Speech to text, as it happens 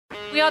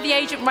We are the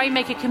Agent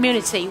Rainmaker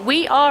community.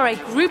 We are a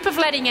group of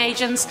letting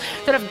agents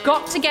that have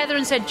got together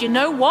and said, you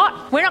know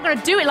what? We're not going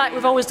to do it like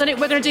we've always done it.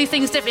 We're going to do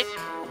things differently.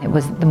 It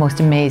was the most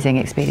amazing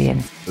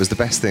experience. It was the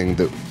best thing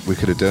that we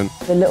could have done.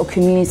 The little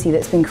community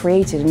that's been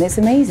created, and it's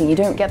amazing. You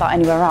don't get that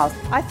anywhere else.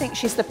 I think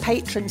she's the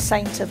patron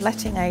saint of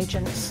letting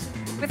agents.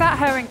 Without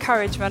her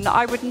encouragement,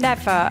 I would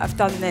never have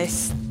done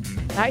this.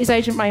 That is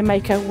Agent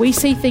Rainmaker. We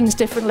see things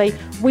differently.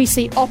 We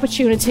see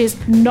opportunities,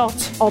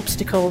 not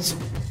obstacles.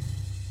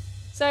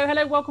 So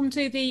hello, welcome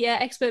to the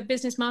Expert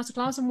Business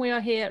Masterclass, and we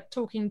are here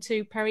talking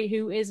to Perry,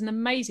 who is an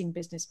amazing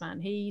businessman.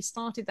 He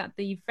started at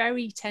the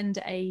very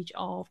tender age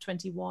of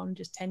 21,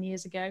 just 10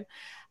 years ago,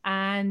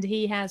 and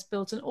he has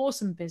built an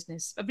awesome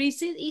business. But he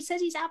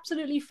says he's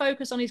absolutely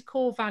focused on his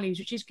core values,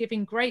 which is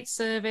giving great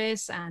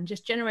service and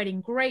just generating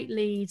great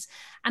leads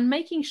and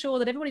making sure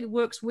that everybody that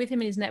works with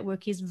him in his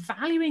network is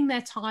valuing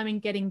their time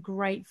and getting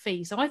great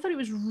fees. So I thought it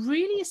was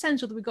really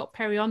essential that we got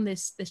Perry on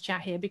this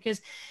chat here,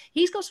 because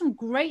he's got some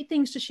great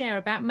things to share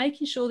about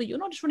making sure that you're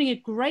not just running a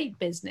great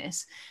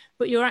business,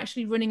 but you're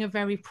actually running a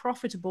very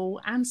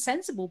profitable and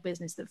sensible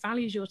business that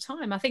values your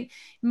time. I think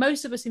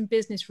most of us in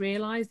business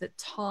realize that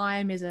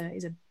time is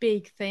a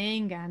big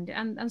thing,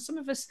 and some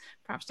of us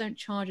perhaps don't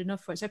charge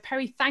enough for it. So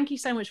Perry, thank you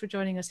so much for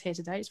joining us here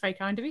today. It's very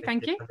kind of you.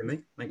 Thank you.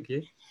 Thank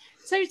you.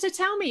 So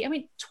tell me, I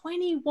mean,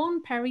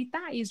 21, Perry,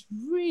 that is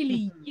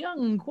really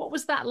young. What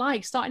was that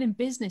like, starting in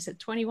business at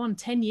 21,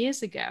 10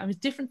 years ago? I mean,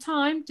 different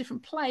time,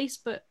 different place,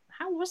 but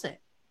how was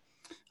it?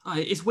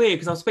 It's weird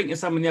because I was speaking to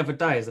someone the other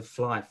day as a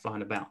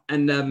flying about,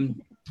 and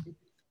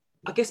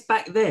I guess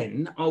back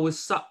then I was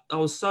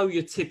so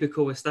your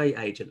typical estate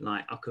agent.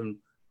 Like I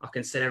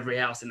can sell every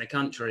house in the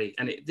country,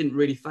 and it didn't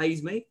really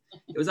faze me.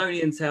 It was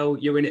only until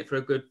you're in it for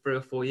a good 3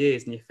 or 4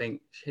 years and you think,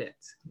 shit,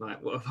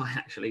 like what have I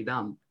actually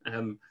done?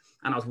 And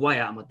I was way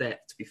out of my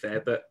depth, to be fair.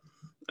 But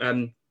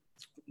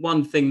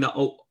one thing that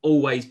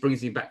always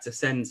brings me back to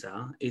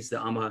centre is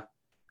that I'm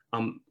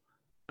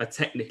a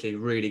technically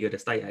really good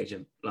estate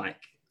agent. Like,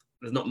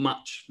 there's not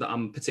much that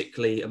I'm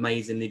particularly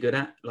amazingly good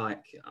at.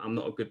 Like, I'm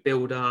not a good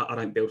builder. I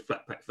don't build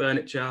flat pack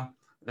furniture.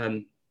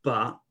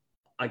 But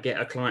I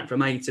get a client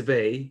from A to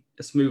B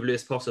as smoothly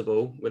as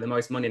possible with the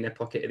most money in their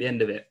pocket at the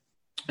end of it.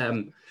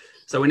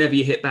 So whenever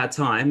you hit bad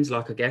times,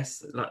 like I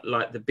guess,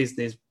 like the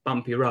business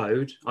bumpy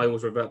road, I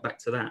always revert back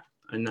to that.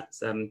 And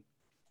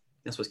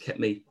that's what's kept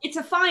me. It's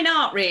a fine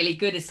art, really,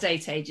 good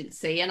estate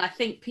agency. And I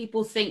think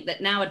people think that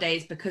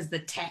nowadays, because the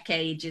tech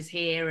age is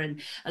here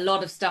and a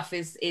lot of stuff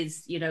is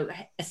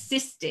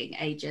assisting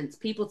agents,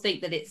 people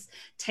think that it's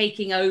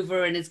taking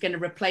over and is going to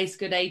replace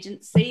good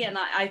agency. And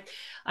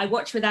I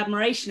watch with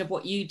admiration of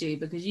what you do,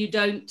 because you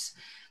don't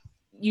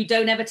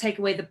ever take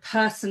away the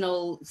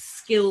personal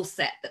skill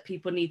set that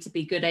people need to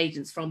be good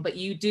agents from, but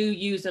you do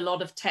use a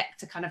lot of tech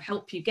to kind of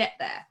help you get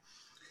there.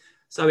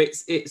 So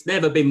it's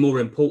never been more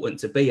important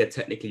to be a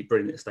technically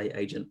brilliant estate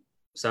agent.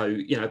 So,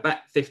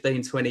 back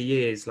 15, 20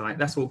 years, like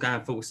that's all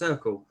going full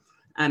circle.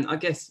 And I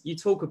guess you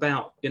talk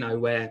about,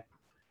 where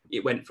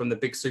it went from the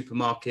big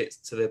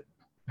supermarkets to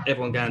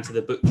everyone going to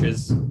the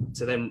butchers,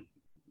 to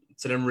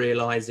them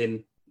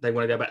realizing they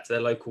want to go back to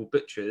their local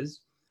butchers.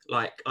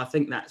 Like, I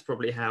think that's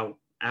probably how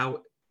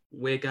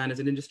we're going as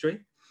an industry.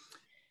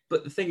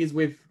 But the thing is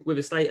with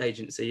estate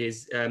agency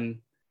is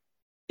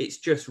it's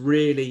just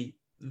really,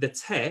 the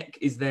tech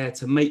is there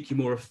to make you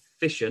more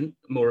efficient,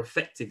 more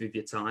effective with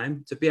your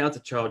time, to be able to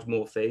charge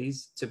more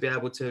fees, to be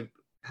able to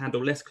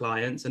handle less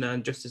clients and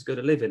earn just as good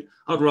a living.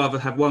 I'd rather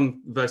have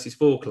 1 versus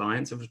 4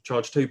 clients and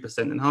charge 2%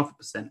 than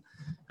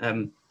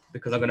 0.5%,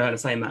 because I'm going to earn the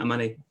same amount of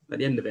money at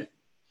the end of it.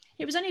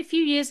 It was only a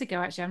few years ago,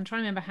 actually. I'm trying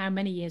to remember how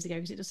many years ago,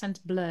 because it just sent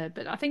a blur,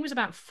 but I think it was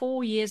about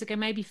 4 years ago,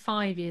 maybe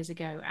 5 years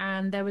ago.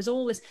 And there was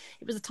all this,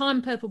 it was the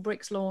time Purple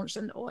Bricks launched,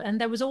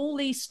 and there was all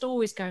these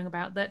stories going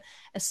about that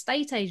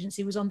estate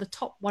agency was on the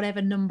top,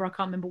 whatever number, I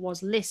can't remember,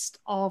 was list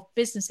of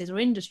businesses or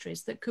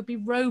industries that could be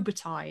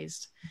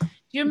robotized. Do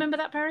you remember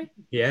that, Perry?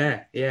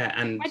 Yeah.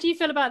 And how do you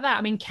feel about that?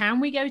 I mean, can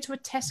we go to a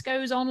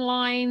Tesco's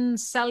online,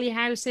 sell your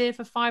house here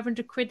for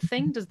 500 quid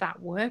thing? Does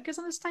that work as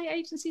an estate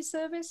agency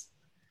service?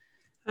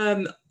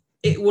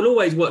 It will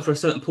always work for a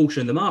certain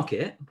portion of the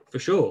market, for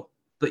sure.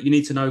 But you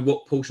need to know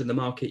what portion of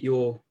the market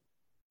you're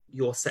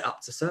set up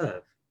to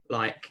serve.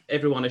 Like,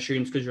 everyone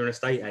assumes because you're an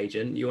estate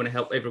agent, you want to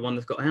help everyone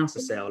that's got a house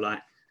to sell.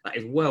 Like, that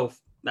is wealth.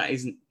 That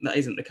isn't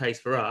the case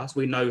for us.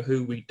 We know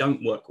who we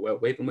don't work well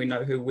with, and we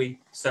know who we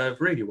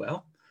serve really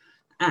well.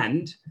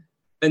 And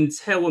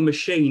until a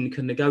machine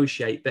can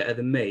negotiate better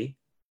than me,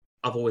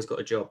 I've always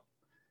got a job.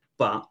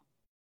 But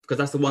because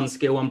that's the one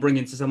skill I'm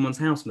bringing to someone's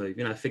house move.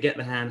 Forget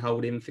the hand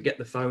holding, forget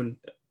the phone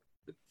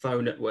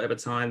at whatever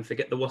time,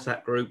 forget the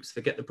WhatsApp groups,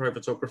 forget the pro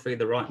photography,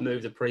 the right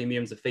moves, the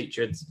premiums, the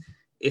features.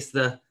 It's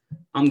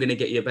I'm going to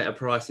get you a better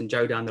price than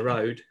Joe down the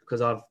road,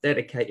 because I've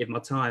dedicated my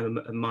time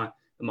and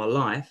my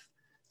life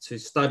to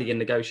study and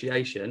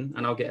negotiation,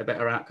 and I'll get a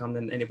better outcome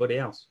than anybody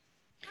else.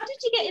 How did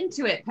you get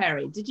into it,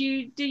 Perry? Did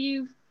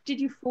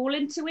you fall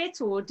into it,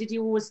 or did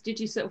you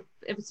sort of,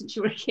 ever since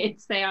you were a kid,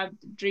 say I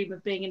dream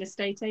of being an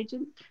estate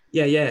agent?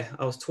 Yeah.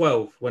 I was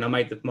 12 when I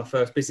made my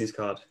first business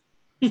card.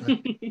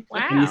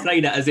 Wow. And you say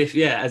that as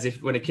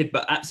if when a kid,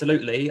 but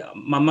absolutely.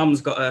 My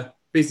mum's got a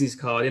business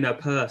card in her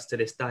purse to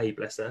this day,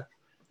 bless her.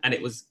 And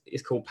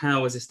it's called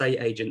Powers Estate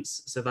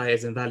Agents,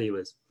 Surveyors and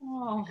Valuers.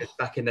 Oh. Because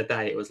back in the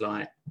day, it was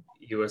like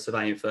you were a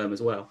surveying firm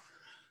as well.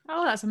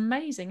 Oh, that's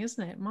amazing,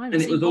 isn't it? And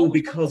it was all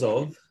because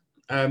of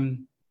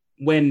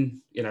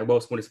when,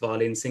 World's Smallest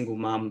Violin, single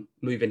mum,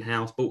 moving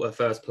house, bought her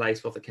first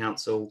place off the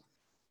council.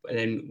 And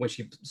then when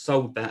she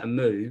sold that and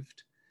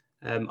moved,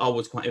 I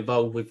was quite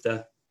involved with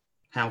the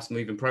house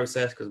moving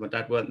process because my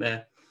dad weren't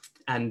there.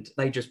 And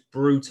they just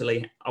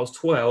brutally, I was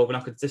 12 and I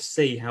could just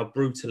see how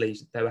brutally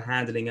they were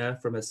handling her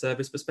from a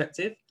service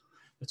perspective,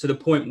 to the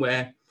point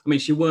where,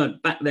 she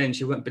weren't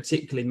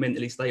particularly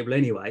mentally stable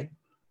anyway.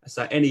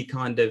 So any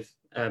kind of,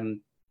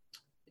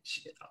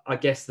 I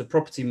guess the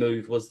property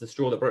move was the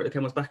straw that broke the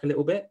camel's back a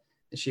little bit.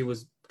 And she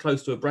was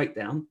close to a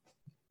breakdown.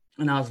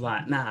 And I was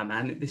like, nah,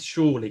 man, this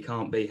surely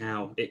can't be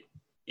how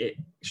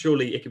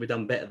surely it could be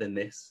done better than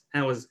this.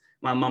 How was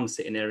my mum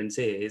sitting there in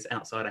tears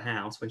outside a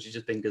house when she's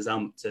just been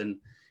gazumped, and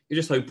you're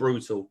just so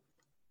brutal.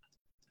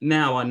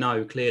 Now I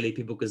know clearly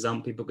people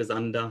gazump, people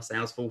gazunder,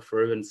 sales fall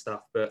through and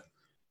stuff, but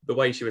the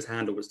way she was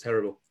handled was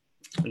terrible.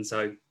 And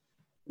so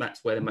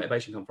that's where the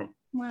motivation come from.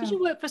 Wow. Did you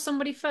work for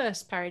somebody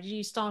first, Perry? Did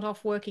you start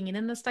off working in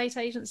an estate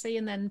agency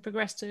and then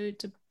progress to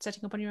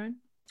setting up on your own?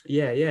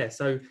 Yeah.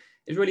 So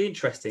it's really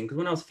interesting because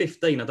when I was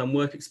 15, I'd done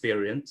work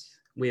experience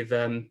with,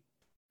 I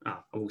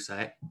will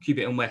say it,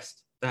 Cubitt and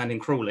West down in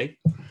Crawley.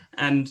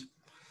 And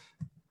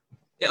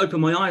it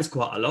opened my eyes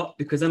quite a lot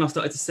because then I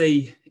started to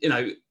see,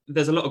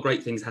 there's a lot of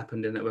great things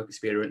happened in that work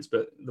experience,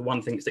 but the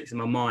one thing that sticks in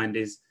my mind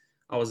is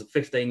I was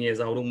 15 years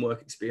old on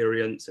work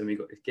experience, and we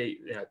got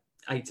this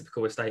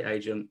atypical estate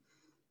agent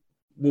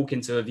walk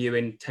into a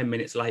viewing 10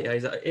 minutes later.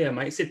 He's like, yeah,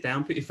 mate, sit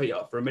down, put your feet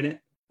up for a minute.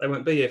 They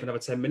won't be here for another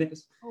 10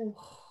 minutes. Oh.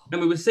 And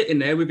we were sitting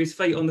there with his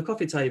feet on the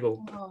coffee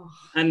table. Oh.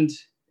 And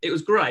it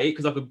was great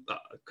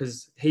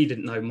because he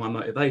didn't know my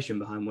motivation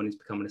behind wanting to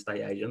become an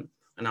estate agent.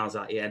 And I was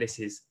like, yeah, this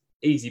is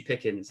easy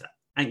pickings.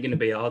 Ain't going to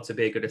be hard to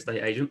be a good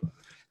estate agent.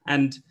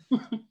 And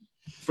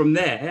from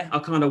there, I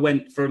kind of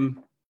went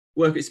from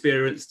work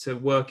experience to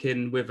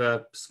working with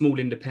a small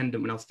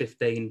independent when I was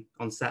 15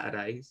 on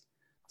Saturdays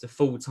to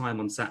full-time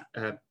on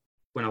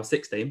when I was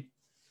 16,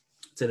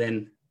 to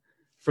then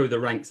through the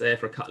ranks there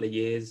for a couple of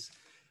years.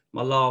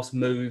 My last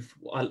move,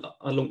 I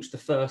launched the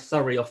first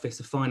Surrey office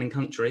of Fine and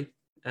Country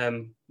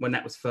when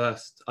that was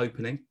first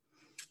opening,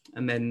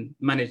 and then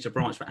managed a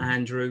branch for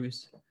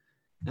Andrews,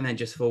 and then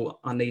just thought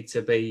I need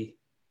to be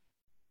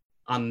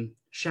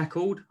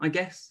unshackled, I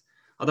guess.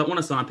 I don't want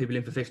to sign people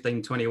in for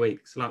 15, 20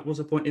 weeks. Like, what's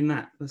the point in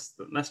that?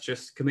 That's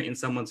just committing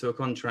someone to a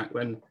contract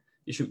when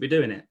you shouldn't be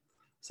doing it.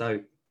 So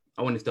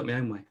I wanted to do it my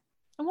own way.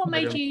 And what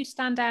made you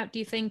stand out, do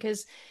you think,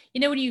 as,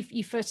 when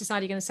you first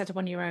decided you're going to set up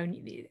on your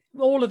own,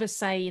 all of us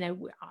say,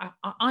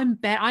 I'm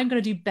better, I'm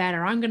going to do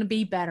better, I'm going to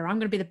be better, I'm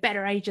going to be the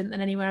better agent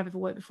than anywhere I've ever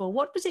worked before.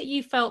 What was it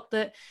you felt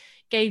that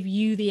gave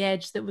you the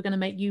edge that were going to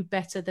make you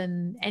better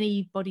than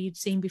anybody you'd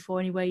seen before,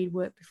 anywhere you'd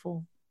worked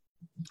before?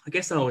 I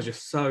guess I was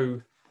just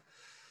so...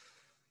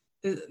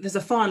 There's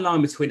a fine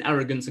line between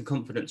arrogance and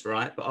confidence,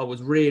 right? But I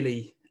was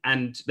really...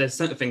 And there's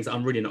certain things that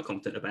I'm really not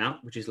confident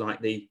about, which is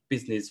like the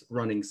business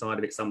running side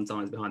of it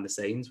sometimes behind the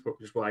scenes, which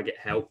is why I get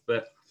help.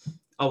 But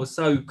I was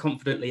so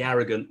confidently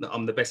arrogant that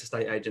I'm the best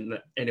estate agent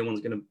that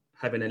anyone's going to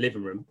have in their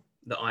living room,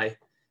 that I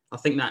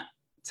think that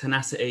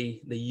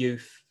tenacity, the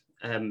youth,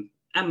 and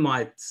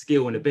my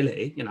skill and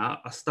ability, I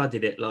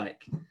studied it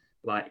like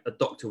a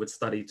doctor would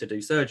study to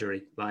do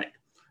surgery, like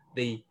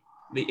the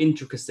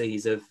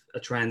intricacies of a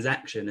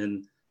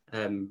transaction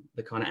and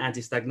the kind of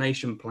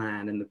anti-stagnation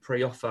plan and the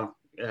pre-offer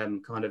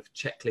kind of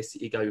checklist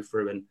that you go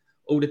through and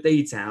all the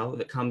detail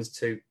that comes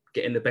to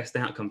getting the best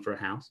outcome for a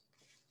house.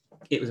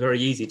 It was very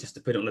easy just to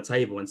put it on the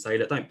table and say,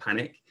 look, don't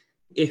panic.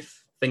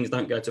 If things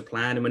don't go to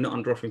plan and we're not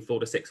under offer in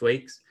 4 to 6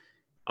 weeks,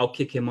 I'll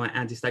kick in my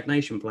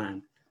anti-stagnation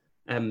plan.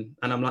 And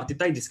I'm like, did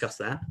they discuss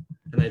that?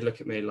 And they'd look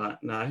at me like,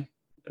 no.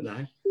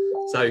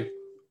 So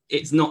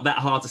it's not that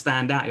hard to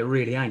stand out. It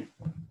really ain't.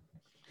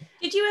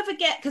 Did you ever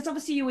get, because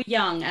obviously you were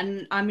young,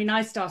 and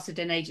I started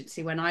an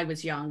agency when I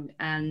was young,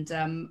 and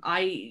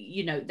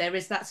there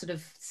is that sort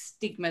of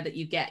stigma that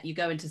you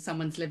go into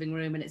someone's living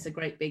room and it's a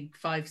great big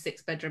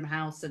 5-6 bedroom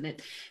house, and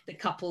the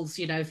couple's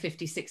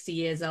 50, 60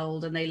 years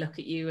old, and they look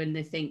at you and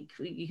they think,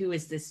 who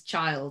is this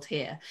child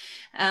here?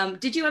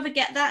 Did you ever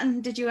get that,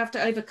 and did you have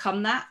to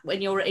overcome that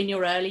when you're in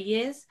your early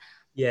years?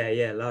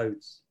 Yeah,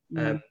 loads.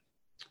 And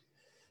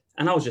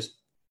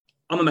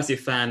I'm a massive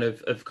fan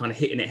of kind of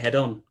hitting it head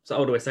on. So I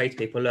would always say to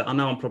people, look, I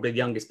know I'm probably the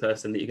youngest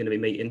person that you're going to be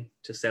meeting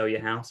to sell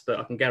your house, but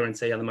I can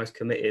guarantee I'm the most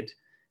committed.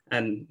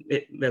 And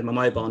there's my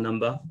mobile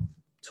number,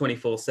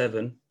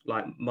 24/7.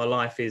 Like, my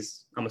life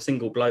is, I'm a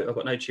single bloke. I've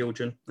got no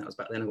children. That was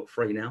back then. I've got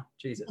 3 now.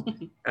 Jesus.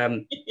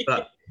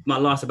 But my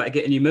life's about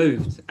getting you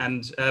moved.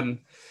 And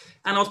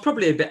I was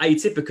probably a bit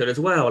atypical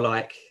as well,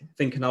 like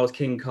thinking I was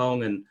King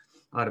Kong and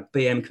I had a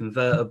BM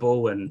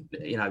convertible and,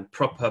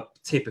 proper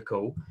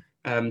typical.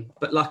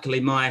 But luckily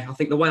I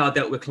think the way I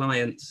dealt with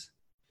clients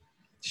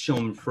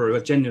shone through. I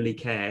genuinely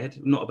cared,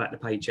 not about the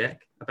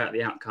paycheck. about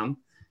the outcome.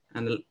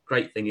 And the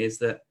great thing is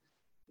that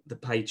the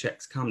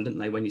paychecks come, don't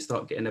they, when you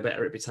start getting a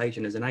better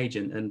reputation as an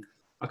agent. And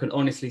I can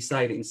honestly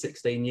say that in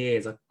 16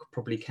 years, I could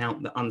probably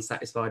count the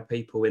unsatisfied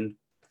people in,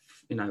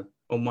 you know,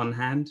 on one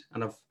hand.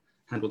 And I've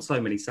handled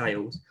so many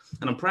sales.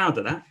 And I'm proud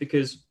of that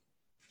because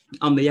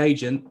I'm the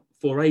agent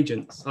for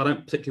agents. I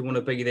don't particularly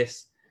want to be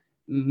this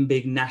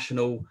big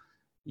national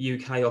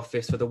UK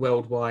office for the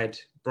worldwide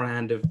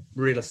brand of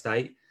real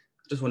estate.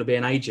 I just want to be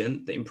an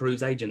agent that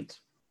improves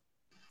agents.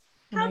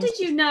 How did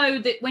you know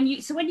that when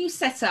you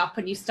set up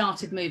and you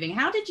started moving,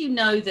 how did you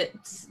know that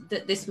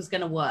this was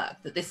going to work?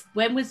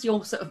 When was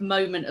your sort of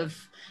moment of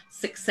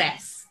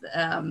success?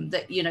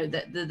 That, you know,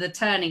 the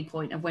turning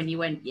point of when you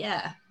went,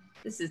 yeah,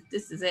 this is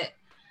it.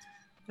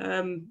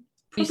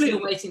 You're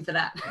still waiting for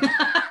that.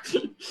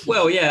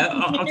 Well, yeah,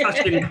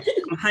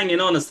 I'm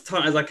hanging on as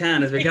tight as I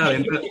can as we're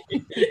going. But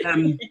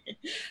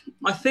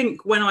I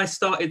think when I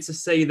started to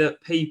see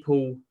that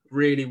people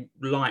really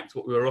liked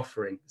what we were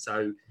offering,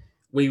 so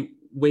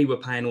we were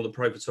paying all the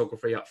pro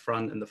photography up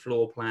front and the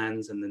floor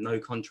plans and the no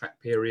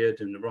contract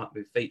period and the right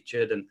move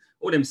featured and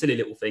all them silly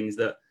little things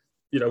that,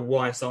 you know,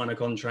 why sign a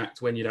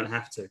contract when you don't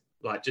have to?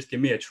 Like, just give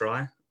me a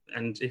try.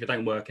 And if it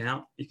don't work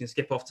out, you can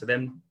skip off to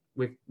them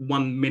with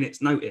 1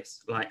 minute's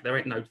notice. Like, there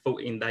ain't no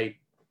 14-day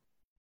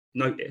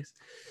notice.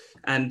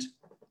 And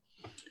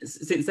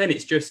since then,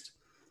 it's just,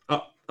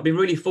 I've been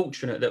really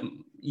fortunate that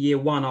year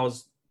one I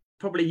was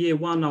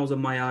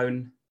on my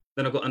own.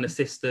 Then I got an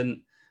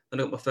assistant. Then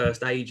I got my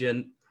first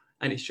agent.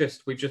 And it's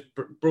just, we've just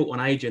brought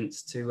on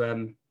agents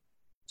to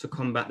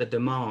combat the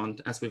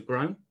demand as we've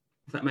grown,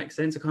 if that makes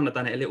sense. I kind of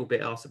done it a little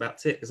bit arse about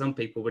tit, because some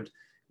people would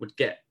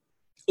get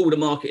all the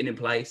marketing in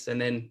place and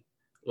then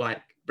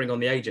like bring on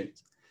the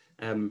agent.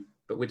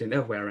 But we're doing the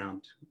other way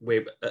around.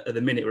 We're at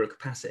the minute we're at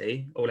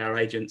capacity. All our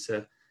agents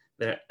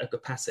they're at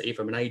capacity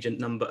from an agent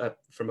number,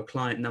 from a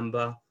client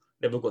number.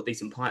 They've all got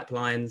decent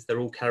pipelines.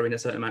 They're all carrying a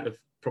certain amount of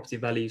property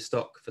value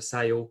stock for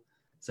sale.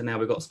 So now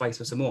we've got space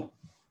for some more.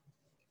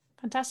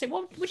 Fantastic.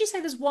 What would you say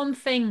there's one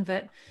thing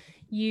that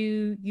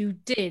you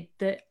did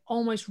that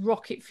almost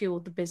rocket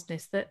fueled the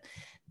business, that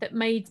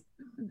made,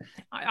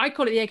 I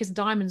call it the Acres and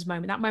Diamonds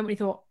moment, that moment you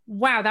thought,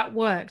 wow, that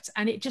worked.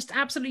 And it just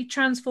absolutely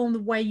transformed the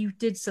way you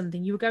did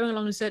something. You were going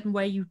along a certain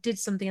way, you did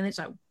something, and it's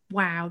like,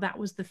 wow, that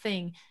was the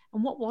thing.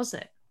 And what was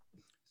it?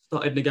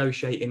 Started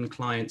negotiating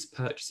clients'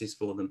 purchases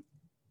for them.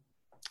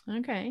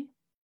 Okay.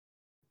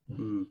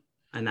 And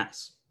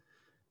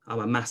I'm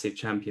a massive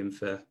champion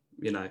for,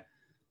 you know,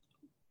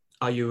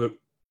 are you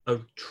a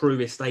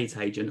true estate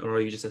agent or are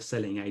you just a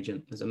selling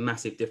agent? There's a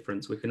massive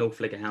difference. We can all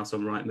flick a house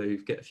on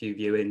Rightmove, get a few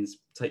viewings,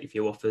 take a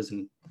few offers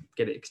and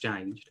get it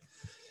exchanged.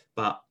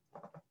 But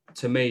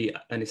to me,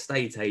 an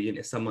estate agent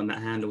is someone that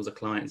handles a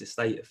client's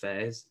estate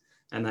affairs,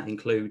 and that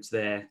includes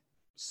their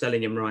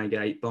selling in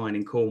Reigate, buying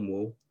in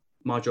Cornwall.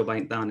 My job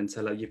ain't done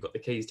until you've got the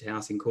keys to your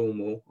house in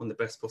Cornwall on the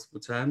best possible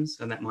terms,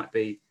 and that might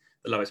be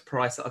the lowest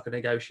price that I can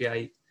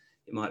negotiate.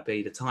 It might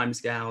be the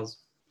timescales,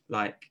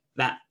 like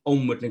that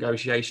onward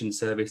negotiation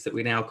service that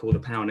we now call the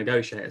Power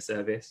Negotiator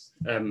service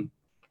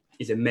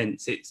is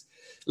immense. It's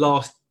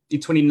in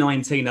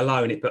 2019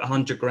 alone, it put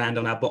 100 grand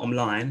on our bottom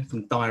line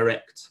from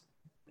direct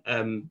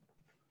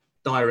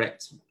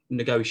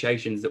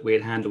negotiations that we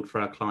had handled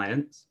for our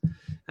clients,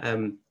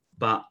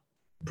 but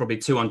probably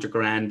 200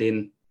 grand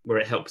in where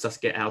it helps us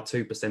get our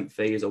 2%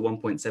 fees or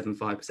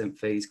 1.75%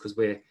 fees because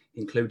we're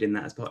including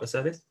that as part of the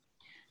service.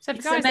 So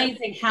it's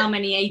amazing how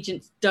many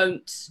agents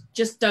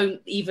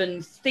don't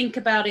even think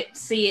about it,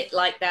 see it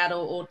like that,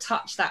 or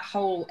touch that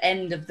whole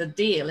end of the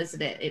deal, isn't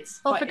it?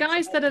 It's well, for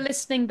guys that are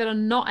listening that are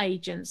not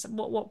agents,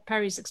 what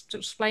Perry's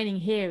explaining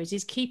here is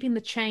he's keeping the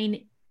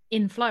chain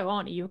in flow,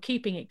 aren't you? You're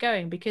keeping it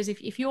going, because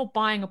if you're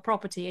buying a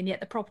property and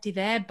yet the property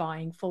they're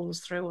buying falls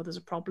through or there's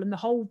a problem, the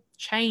whole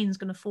chain's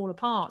going to fall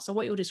apart. So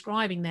what you're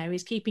describing there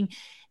is keeping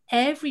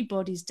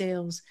everybody's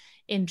deals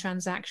in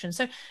transaction.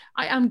 So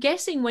I'm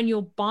guessing when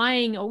you're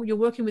buying or you're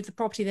working with the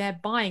property they're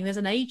buying, there's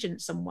an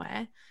agent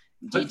somewhere.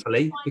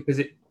 Hopefully, because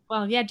it...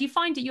 Well, yeah. Do you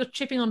find that you're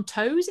chipping on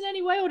toes in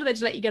any way, or do they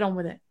just let you get on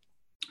with it?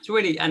 It's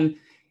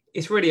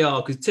really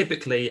hard, because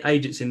typically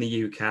agents in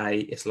the UK,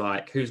 it's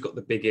like, who's got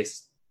the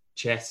biggest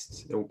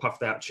chest or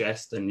puffed out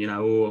chest, and, you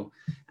know,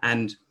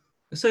 and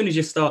as soon as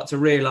you start to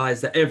realise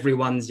that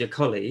everyone's your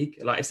colleague,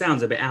 like, it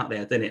sounds a bit out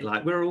there, doesn't it?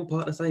 Like, we're all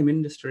part of the same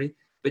industry,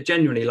 but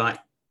genuinely, like,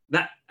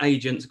 that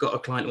agent's got a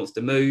client that wants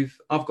to move.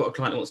 I've got a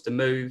client that wants to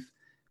move.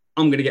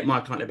 I'm going to get my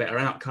client a better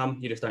outcome.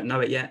 You just don't know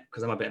it yet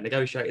because I'm a better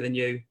negotiator than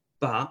you.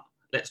 But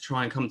let's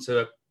try and come to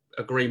an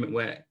agreement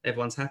where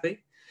everyone's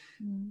happy.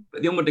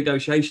 But the onward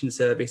negotiation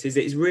service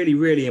is really,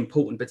 really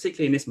important,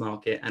 particularly in this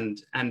market.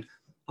 And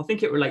I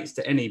think it relates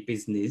to any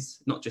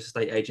business, not just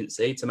estate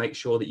agency, to make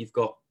sure that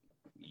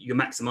you're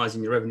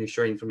maximising your revenue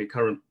stream from your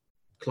current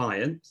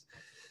clients.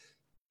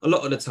 A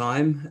lot of the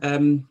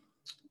time,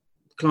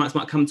 clients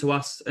might come to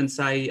us and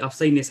say, I've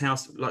seen this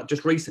house, like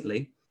just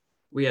recently,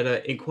 we had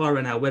an inquiry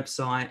on our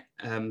website.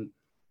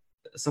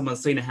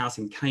 Someone's seen a house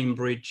in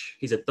Cambridge.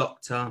 He's a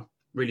doctor,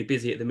 really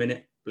busy at the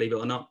minute, believe it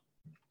or not.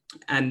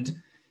 And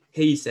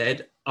he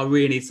said, I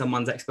really need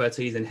someone's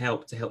expertise and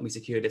help to help me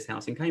secure this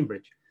house in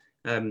Cambridge.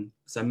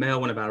 So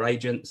Mel, one of our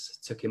agents,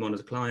 took him on as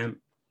a client,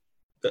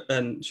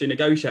 and she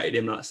negotiated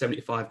him like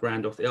 75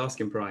 grand off the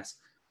asking price.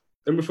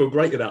 And we feel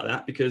great about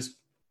that because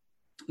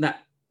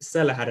that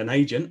seller had an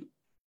agent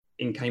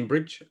in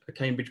Cambridge, a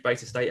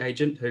Cambridge-based estate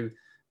agent, who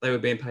they were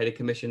being paid a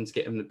commission to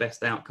get them the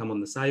best outcome on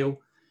the sale.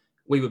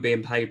 We were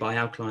being paid by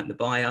our client, the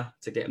buyer,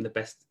 to get them the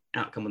best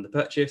outcome on the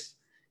purchase.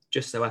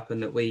 Just so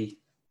happened that we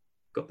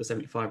got the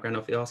 75 grand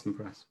off the asking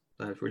price.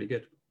 So it was really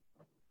good.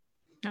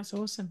 That's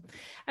awesome.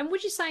 And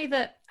would you say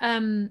that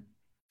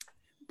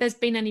there's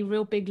been any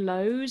real big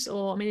lows?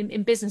 Or, I mean,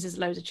 in business, there's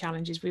loads of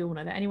challenges. We all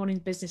know that. Anyone in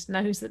business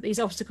knows that these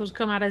obstacles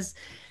come at us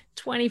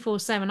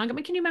 24/7. I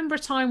mean, can you remember a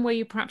time where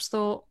you perhaps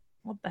thought,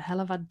 what the hell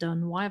have I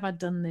done? Why have I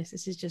done this?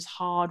 This is just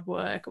hard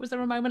work. Was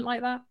there a moment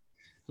like that?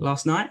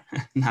 Last night?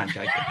 No, I'm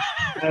joking.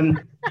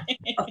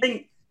 I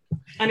think,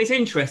 and it's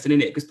interesting,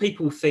 isn't it? Because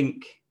people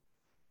think,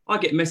 I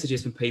get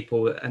messages from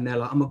people and they're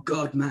like, oh my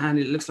God, man,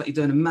 it looks like you're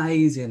doing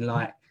amazing.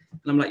 Like,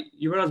 and I'm like,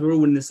 you realize we're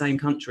all in the same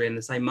country, in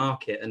the same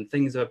market, and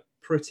things are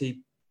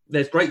pretty,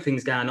 there's great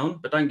things going on,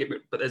 but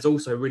there's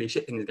also really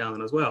shit things going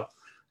on as well.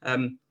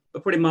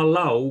 But probably my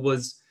lull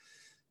was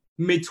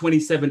mid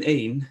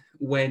 2017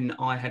 when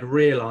I had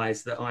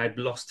realized that I had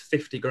lost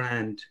 50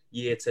 grand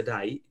year to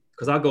date,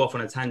 because I go off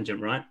on a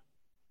tangent, right?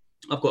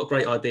 I've got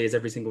great ideas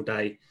every single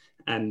day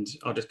and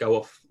I'll just go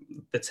off.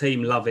 The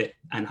team love it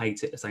and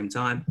hate it at the same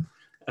time.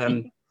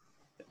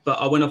 But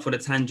I went off on a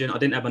tangent. I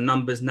didn't have my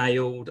numbers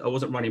nailed. I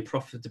wasn't running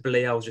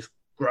profitably. I was just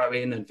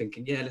growing and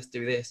thinking, yeah, let's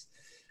do this.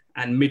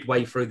 And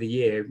midway through the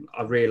year,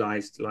 I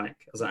realized, like,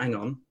 I was like, hang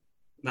on,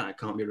 that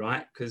can't be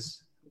right.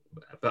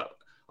 But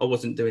I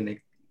wasn't doing the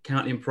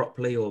accounting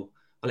properly, or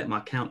I let my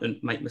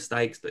accountant make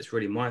mistakes, but it's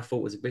really my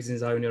fault as a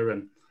business owner.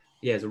 And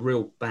yeah, it's a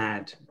real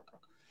bad,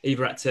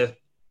 either had to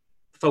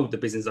fold the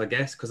business, I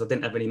guess, because I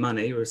didn't have any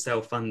money, or was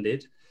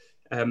self-funded,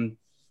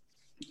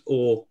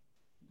 or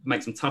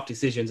make some tough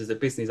decisions as a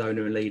business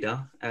owner and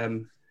leader,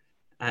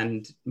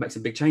 and make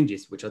some big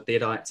changes, which I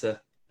did. I had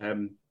to,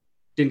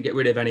 didn't get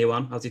rid of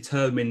anyone. I was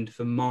determined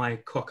for my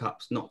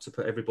cock-ups not to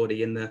put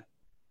everybody in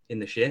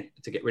the shit,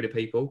 to get rid of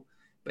people,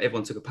 but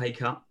everyone took a pay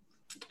cut.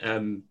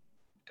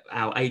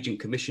 Our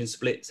agent commission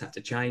splits had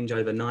to change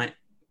overnight,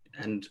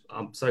 and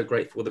I'm so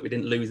grateful that we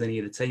didn't lose any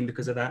of the team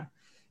because of that.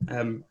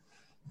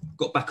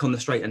 Got back on the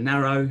straight and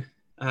narrow,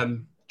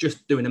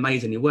 just doing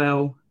amazingly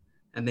well,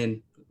 and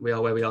then we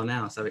are where we are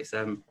now. So it's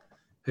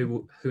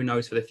who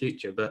knows for the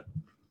future. But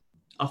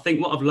I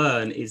think what I've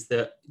learned is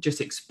that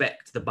just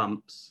expect the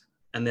bumps,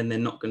 and then they're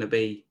not going to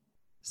be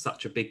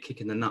such a big kick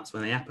in the nuts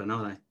when they happen,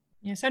 are they?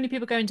 Yeah, so many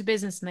people go into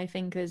business and they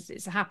think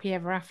it's a happy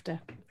ever after,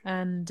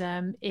 and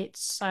it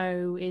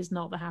so is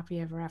not the happy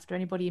ever after.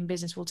 Anybody in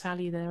business will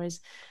tell you there is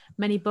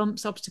many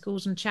bumps,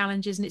 obstacles and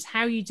challenges, and it's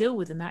how you deal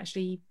with them that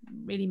actually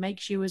really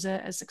makes you as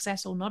a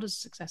success or not as a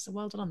success. So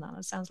well done on that.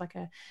 That sounds like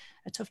a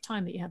tough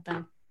time that you had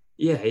there.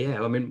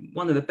 Yeah. I mean,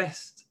 one of the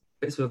best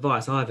bits of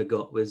advice I ever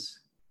got was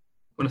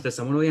when I said to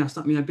someone, oh yeah, I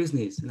started my own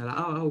business. And they're like,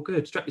 oh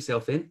good, strap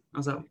yourself in. I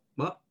was like,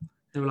 what?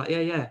 They were like,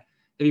 yeah.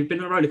 Have you been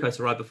on a roller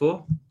coaster ride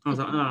before? I was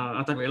like, oh,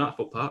 I don't really like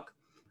Foot Park.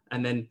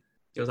 And then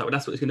he was like, well,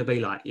 that's what it's going to be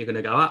like. You're going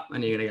to go up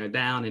and you're going to go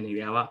down and you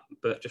go up,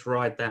 but just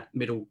ride that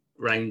middle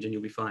range and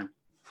you'll be fine.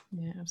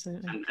 Yeah,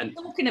 absolutely. And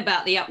talking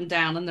about the up and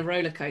down and the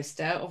roller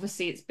coaster,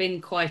 obviously it's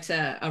been quite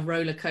a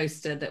roller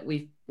coaster that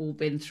we've all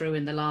been through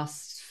in the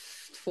last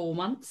 4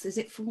 months. Is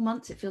it 4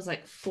 months? It feels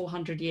like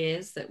 400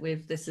 years that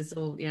this is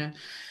all, yeah.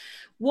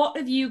 What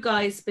have you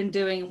guys been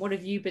doing? What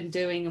have you been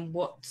doing? And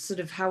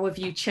how have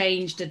you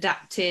changed,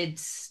 adapted,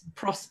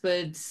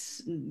 prospered?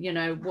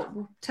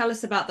 Tell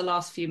us about the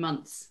last few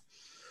months.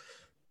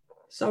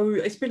 So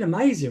it's been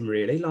amazing,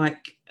 really.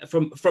 Like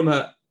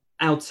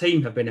our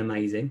team have been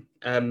amazing.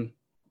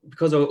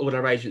 Because all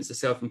our agents are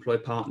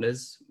self-employed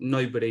partners,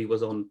 nobody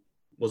was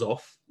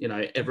off.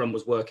 Everyone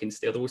was working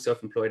still. They're all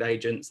self-employed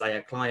agents. They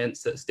had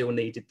clients that still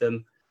needed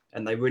them,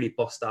 and they really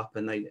bossed up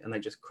and they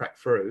just cracked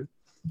through.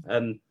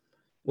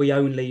 We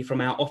only,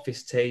 from our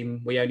office team,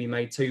 we only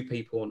made 2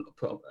 people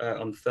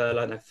on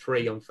furlough, no,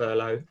 3 on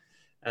furlough.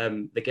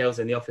 The girls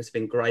in the office have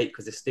been great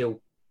because there's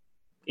still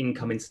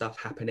incoming stuff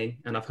happening.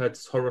 And I've heard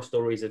horror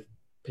stories of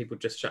people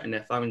just shutting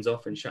their phones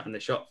off and shutting the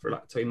shop for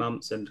like 2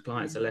 months, and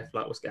clients are left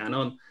like, what's going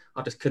on?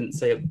 I just couldn't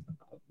see it.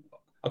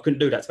 I couldn't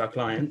do that to our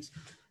clients.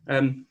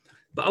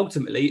 But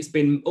ultimately, it's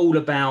been all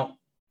about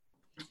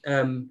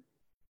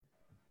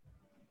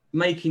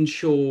making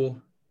sure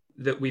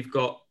that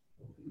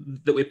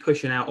we're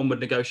pushing our onward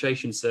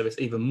negotiation service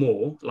even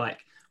more. Like,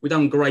 we've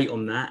done great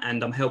on that,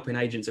 and I'm helping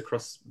agents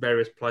across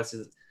various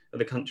places of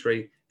the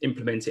country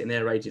implement it in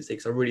their agency,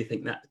 because I really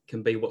think that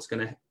can be what's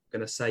going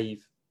to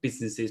save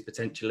businesses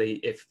potentially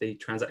if the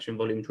transaction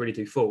volumes really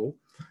do fall.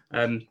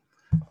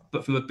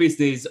 But from a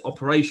business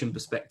operation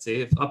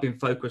perspective, I've been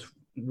focused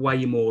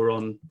way more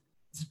on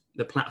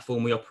the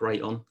platform we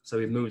operate on. So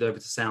we've moved over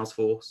to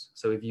Salesforce.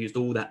 So we've used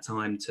all that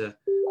time to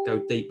go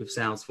deep with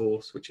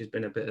Salesforce, which has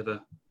been a bit of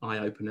an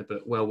eye-opener,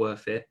 but well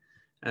worth it.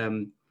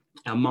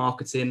 Our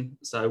marketing.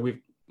 So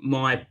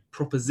my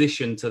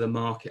proposition to the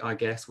market, I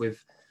guess,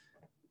 with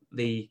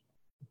the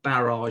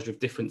barrage of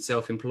different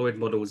self-employed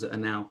models that are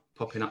now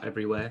popping up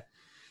everywhere,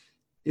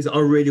 is that I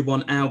really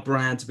want our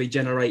brand to be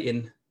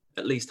generating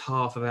at least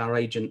half of our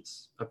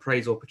agents'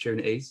 appraisal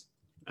opportunities.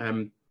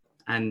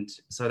 And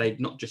so they're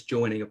not just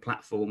joining a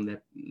platform,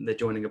 they're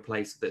joining a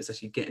place that's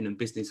actually getting them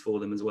business for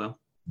them as well.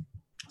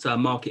 So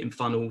marketing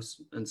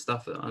funnels and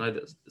stuff, I know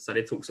that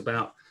Sadie talks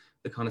about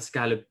the kind of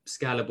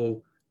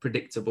scalable,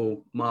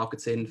 predictable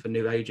marketing for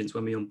new agents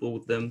when we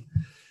onboard them.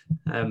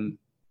 And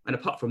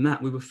apart from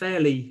that, we were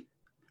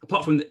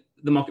apart from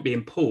the market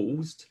being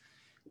paused,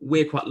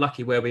 we're quite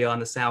lucky where we are in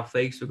the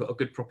southeast. We've got a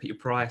good property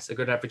price, a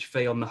good average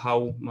fee on the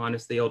whole,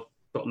 minus the odd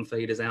bottom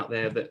feeders out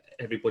there that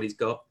everybody's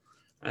got.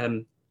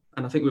 And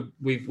I think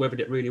we've weathered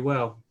it really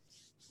well.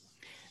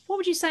 What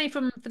would you say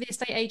for the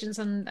estate agents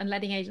and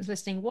letting agents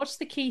listening? What's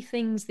the key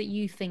things that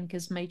you think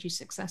has made you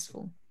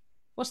successful?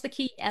 What's the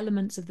key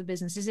elements of the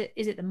business? Is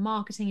it the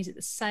marketing? Is it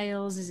the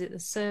sales? Is it the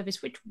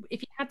service? Which,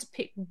 if you had to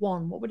pick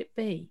one, what would it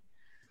be?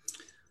 Do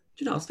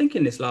you know, I was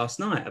thinking this last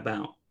night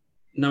about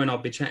knowing I'll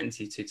be chatting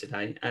to you two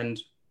today, and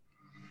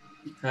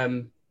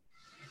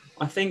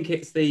I think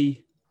it's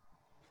the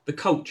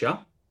culture.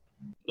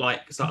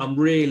 Like, so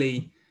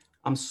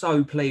I'm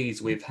so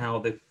pleased with how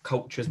the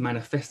culture's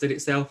manifested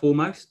itself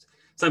almost.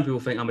 Some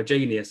people think I'm a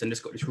genius and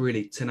just got this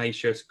really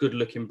tenacious,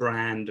 good-looking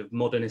brand of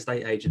modern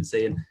estate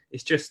agency, and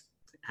it's just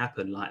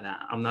happened like that.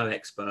 I'm no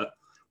expert.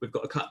 We've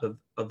got a couple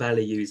of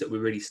values that we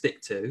really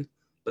stick to,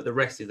 but the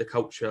rest of the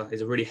culture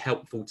is a really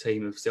helpful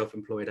team of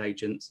self-employed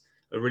agents,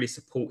 a really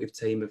supportive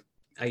team of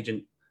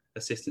agent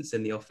assistants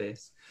in the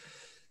office.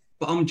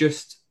 But I don't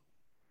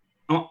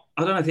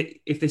know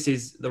if this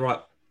is the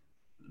right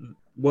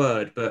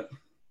word, but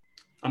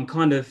I'm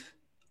kind of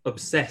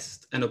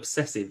obsessed and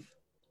obsessive.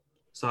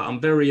 So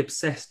I'm very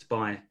obsessed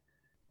by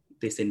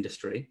this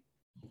industry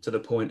to the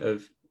point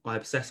of I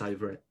obsess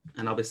over it.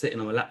 And I'll be sitting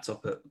on my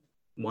laptop at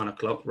 1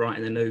 o'clock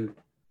writing a new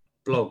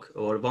blog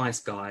or advice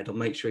guide, or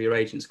make sure your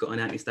agent's got an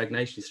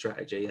anti-stagnation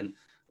strategy and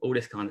all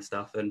this kind of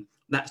stuff. And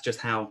that's just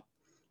how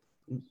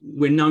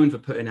we're known for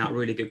putting out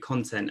really good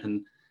content.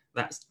 And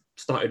that's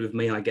started with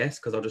me, I guess,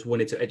 because I just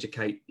wanted to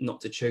educate not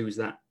to choose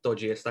that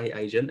dodgy estate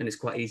agent. And it's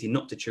quite easy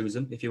not to choose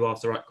them if you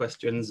ask the right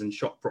questions and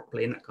shop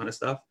properly and that kind of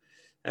stuff.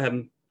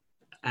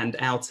 And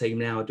our team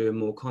now are doing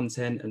more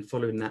content and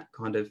following that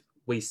kind of,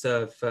 we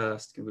serve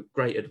first with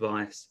great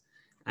advice,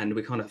 and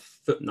we kind of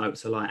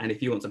footnotes alike. And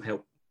if you want some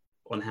help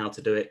on how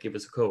to do it, give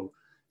us a call.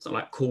 It's not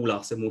like call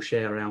us and we'll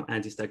share our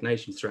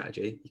anti-stagnation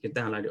strategy. You can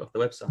download it off the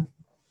website.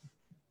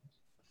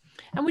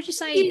 And would you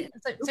say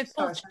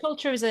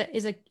culture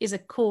is a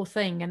core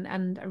thing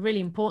and a really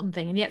important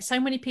thing, and yet so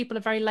many people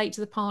are very late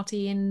to the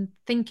party in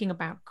thinking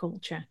about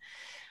culture?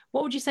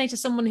 What would you say to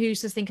someone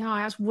who's just thinking, oh,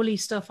 that's woolly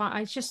stuff.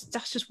 That's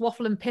just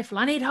waffle and piffle.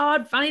 I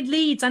need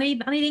leads. I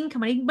need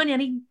income. I need money. I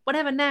need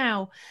whatever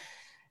now.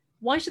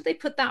 Why should they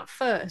put that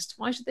first?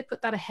 Why should they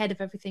put that ahead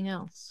of everything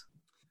else?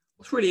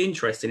 What's really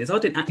interesting is I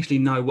didn't actually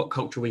know what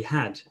culture we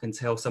had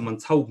until someone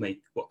told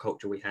me what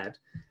culture we had.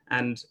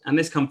 And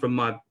this come from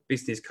my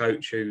business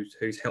coach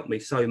who's helped me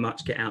so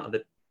much get out of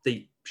the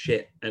deep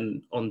shit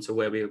and onto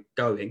where we were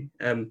going.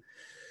 And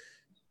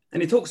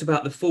he talks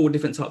about the 4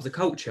 different types of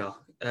culture.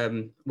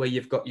 Where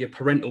you've got your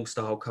parental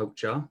style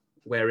culture,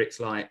 where it's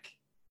like,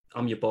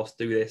 I'm your boss,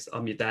 do this,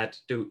 I'm your dad,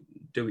 do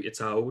what you're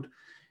told.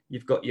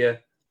 You've got your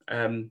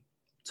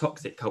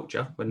toxic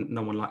culture, when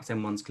no one likes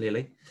them ones,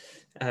 clearly.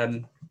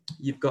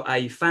 You've got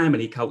a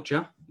family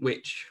culture,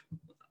 which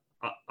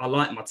I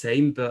like my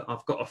team, but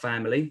I've got a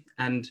family.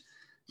 And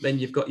then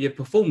you've got your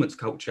performance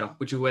culture,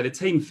 which is where the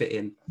team fit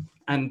in.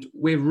 And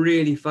we're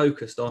really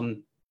focused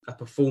on a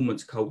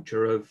performance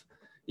culture of,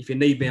 if you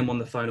need me, I'm on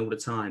the phone all the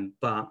time,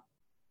 but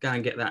go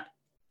and get that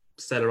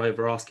seller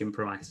over asking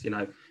price. You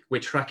know,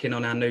 we're tracking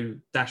on our new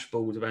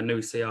dashboards of our new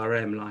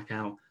CRM, like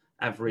our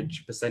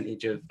average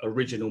percentage of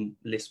original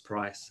list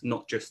price,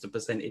 not just a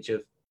percentage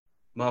of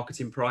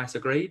marketing price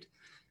agreed.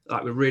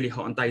 Like, we're really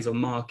hot on days on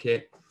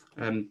market,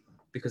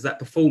 because that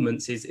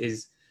performance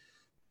is,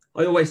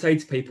 I always say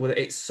to people that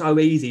it's so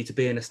easy to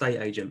be an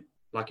estate agent.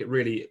 Like, it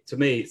really, to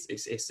me,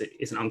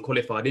 it's an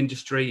unqualified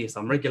industry. It's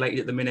unregulated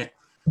at the minute.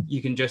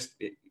 You can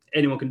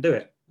anyone can do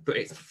it. But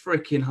it's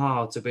freaking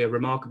hard to be a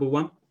remarkable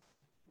one.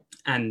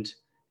 And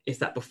it's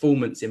that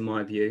performance, in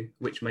my view,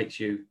 which makes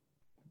you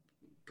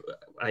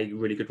a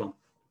really good one.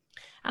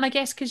 And I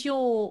guess because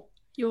you're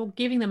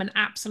giving them an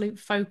absolute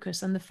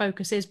focus, and the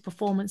focus is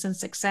performance and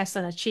success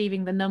and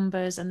achieving the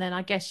numbers. And then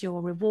I guess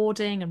you're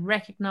rewarding and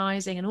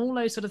recognizing and all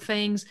those sort of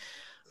things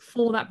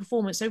for that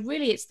performance. So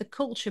really it's the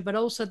culture, but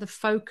also the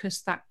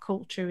focus that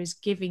culture is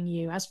giving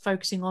you as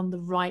focusing on the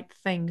right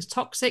things.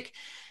 Toxic,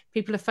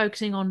 people are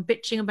focusing on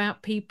bitching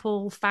about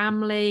people,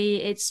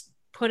 family. It's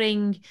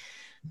putting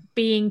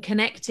being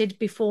connected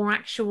before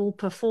actual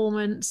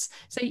performance.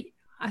 So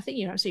I think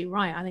you're absolutely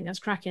right. I think that's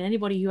cracking.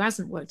 Anybody who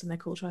hasn't worked on their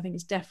culture, I think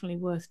it's definitely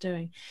worth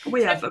doing.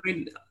 We have, I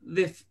mean,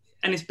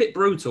 and it's a bit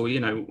brutal, you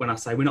know, when I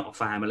say we're not a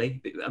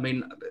family. I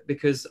mean,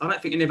 because I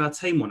don't think any of our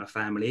team want a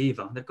family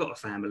either. They've got a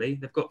family,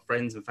 they've got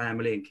friends and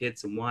family and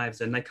kids and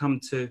wives, and they come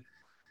to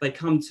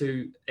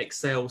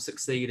excel,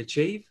 succeed,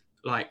 achieve.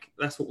 Like,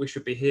 that's what we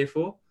should be here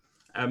for.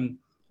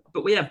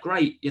 But we have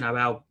great, you know,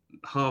 our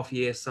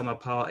half-year summer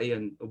party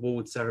and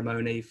award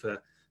ceremony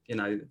for, you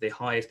know, the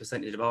highest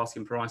percentage of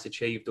asking price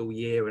achieved all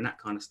year and that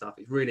kind of stuff.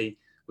 It's really,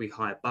 we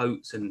hire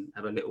boats and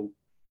have a little,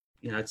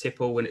 you know,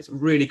 tipple, and it's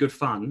really good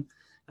fun.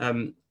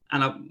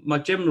 My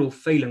general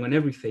feeling on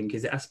everything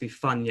is it has to be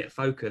fun yet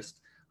focused.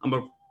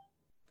 I'm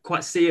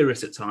quite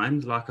serious at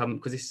times, like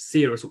because it's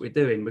serious what we're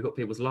doing. We've got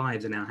people's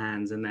lives in our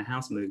hands and their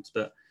house moves,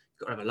 but you've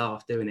got to have a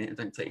laugh doing it and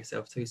don't take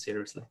yourself too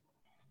seriously.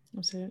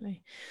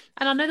 Absolutely.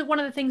 And I know that one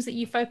of the things that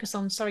you focus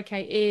on, sorry,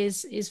 Kate,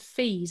 is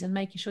fees and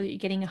making sure that you're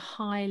getting a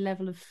high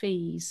level of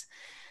fees.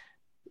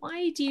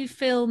 Why do you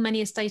feel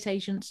many estate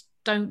agents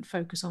don't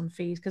focus on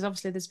fees? Because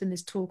obviously there's been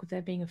this talk of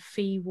there being a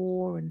fee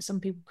war and some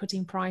people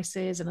cutting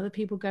prices and other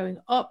people going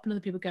up and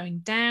other people going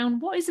down.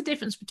 What is the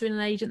difference between an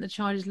agent that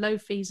charges low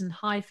fees and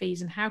high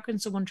fees, and how can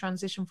someone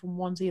transition from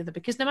one to the other?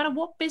 Because no matter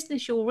what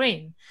business you're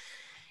in,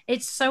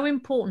 it's so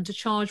important to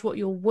charge what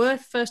you're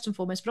worth first and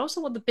foremost, but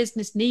also what the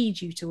business needs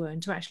you to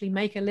earn to actually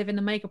make a living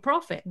and make a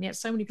profit. And yet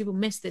so many people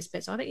miss this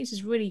bit. So I think this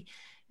is really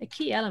a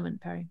key element,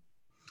 Perry.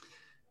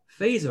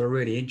 Fees are a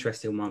really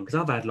interesting one, because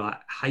I've had like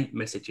hate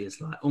messages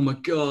like, oh my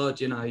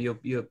God, you know,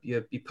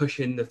 you're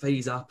pushing the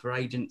fees up for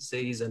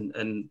agencies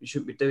and you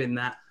shouldn't be doing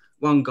that.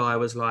 One guy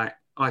was like,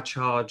 I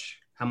charge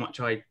how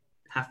much I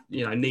have,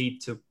 you know, need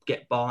to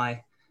get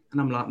by. And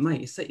I'm like,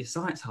 mate, you set your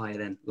sights higher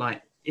then.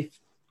 Like, if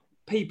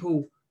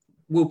people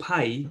will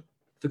pay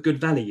for good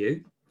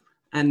value,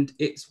 and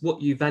it's what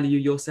you value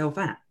yourself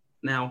at.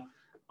 Now,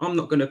 I'm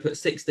not going to put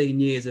 16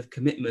 years of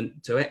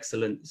commitment to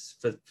excellence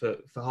for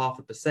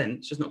 0.5%.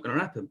 It's just not going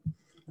to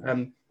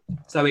happen.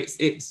 So it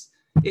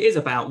is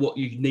about what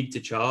you need to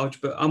charge,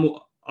 but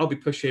I'll be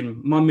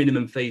pushing my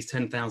minimum fees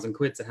 10,000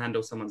 quid to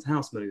handle someone's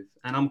house move,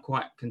 and I'm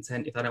quite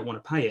content if they don't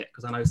want to pay it,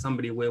 because I know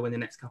somebody will in the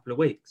next couple of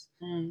weeks.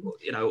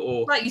 You know,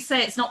 or like you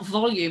say, it's not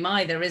volume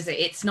either, is it?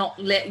 It's not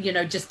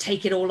just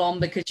take it all on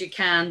because you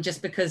can,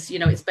 just because, you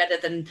know, it's better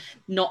than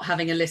not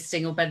having a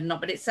listing or better than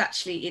not. But it's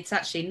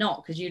actually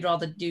not, because you'd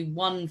rather do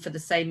one for the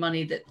same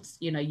money that,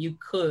 you know, you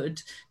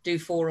could do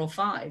 4 or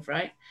 5,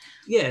 right?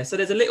 Yeah. So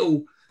there's a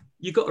little.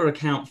 You've got to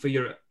account for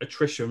your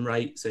attrition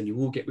rates, and you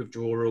will get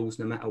withdrawals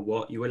no matter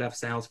what. You will have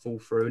sales fall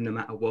through no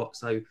matter what.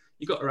 So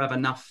you've got to have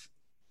enough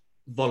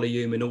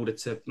volume in order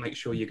to make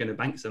sure you're going to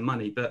bank some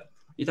money. But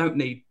you don't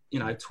need, you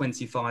know,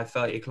 25,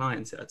 30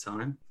 clients at a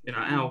time. You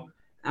know,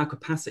 our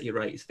capacity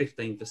rate is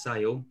 15 for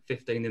sale,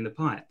 15 in the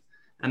pipe.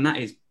 And that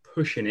is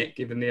pushing it,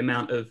 given the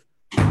amount of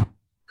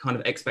kind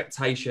of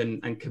expectation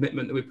and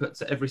commitment that we put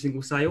to every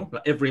single sale.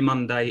 Like every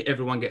Monday,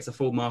 everyone gets a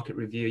full market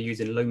review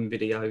using Loom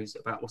videos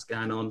about what's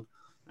going on.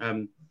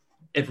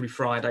 Every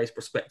Friday is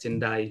prospecting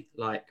day.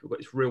 Like, we've got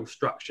this real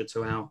structure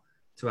to our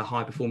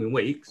high performing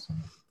weeks.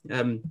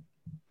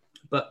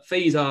 But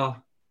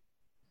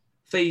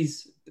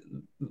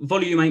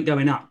volume ain't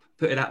going up,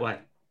 put it that way.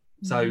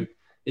 Mm-hmm. So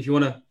if you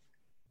want to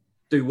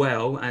do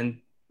well and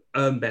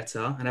earn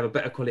better and have a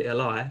better quality of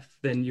life,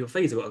 then your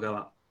fees have got to go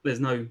up. There's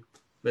no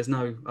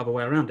other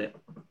way around it.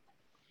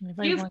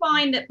 Do you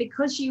find that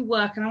because you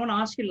work, and I want to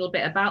ask you a little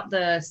bit about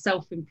the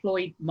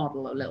self-employed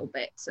model a little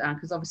bit,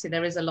 because obviously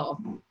there is a lot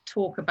of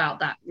talk about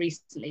that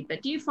recently,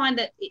 but do you find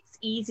that it's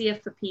easier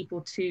for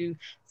people to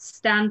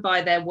stand by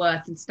their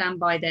worth and stand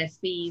by their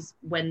fees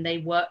when they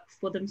work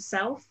for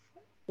themselves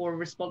or are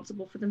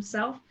responsible for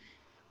themselves?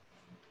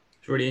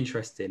 It's really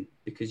interesting,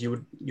 because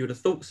you would have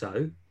thought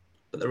so,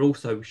 but they're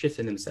also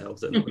shitting themselves.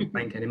 They're not going to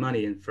bank any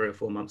money in 3 or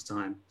 4 months'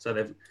 time.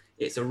 So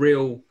it's a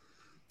real...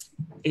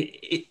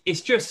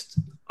 It's just,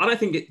 I don't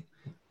think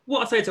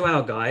what I say to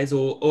our guys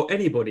or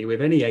anybody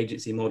with any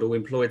agency model,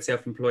 employed,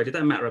 self-employed, it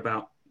doesn't matter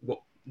about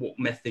what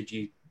method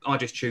I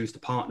just choose to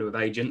partner with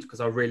agents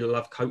because I really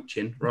love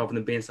coaching rather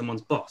than being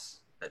someone's boss.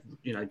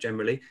 You know,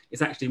 generally,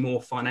 it's actually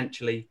more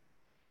financially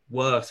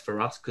worse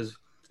for us, because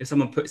if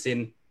someone puts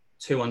in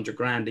 200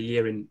 grand a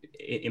year in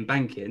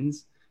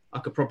bankings, I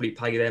could probably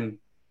pay them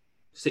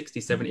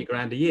 60, 70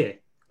 grand a year.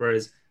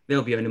 Whereas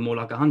they'll be earning more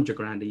like 100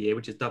 grand a year,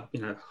 which is,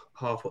 you know,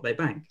 half what they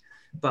bank.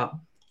 But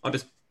I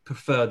just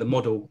prefer the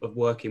model of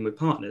working with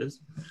partners.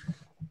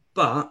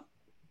 But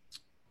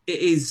it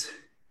is,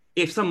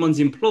 if someone's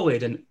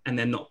employed and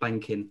they're not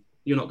banking,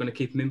 you're not going to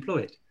keep them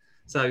employed.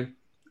 So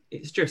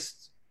it's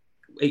just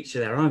each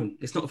of their own.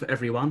 It's not for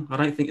everyone. I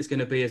don't think it's going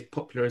to be as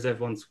popular as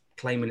everyone's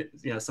claiming it.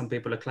 You know, some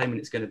people are claiming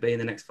it's going to be in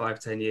the next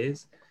 5-10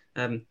 years.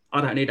 I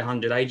don't need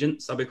 100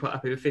 agents. I'll be quite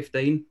happy with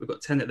 15. We've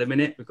got 10 at the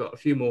minute. We've got a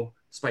few more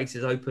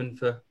spaces open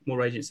for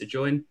more agents to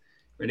join.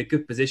 We're in a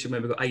good position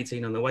where we've got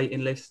 18 on the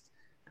waiting list,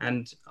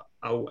 and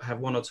I'll have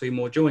 1 or 2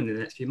 more join in the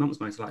next few months,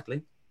 most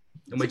likely.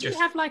 And do you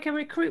have like a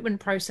recruitment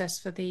process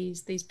for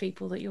these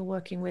people that you're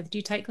working with? Do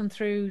you take them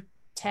through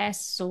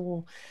tests,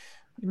 or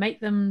you make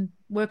them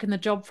work in the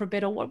job for a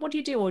bit, or what do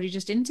you do? Or do you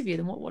just interview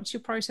them? What's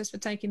your process for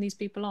taking these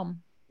people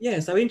on? Yeah,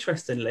 so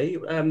interestingly,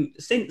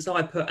 since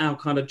I put our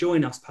kind of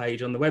join us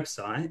page on the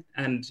website,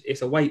 and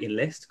it's a waiting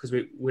list because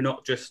we're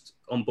not just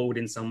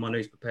onboarding someone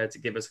who's prepared to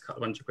give us a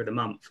couple of £100 a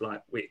month.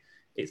 Like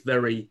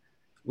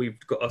we've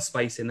got a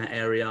space in that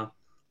area.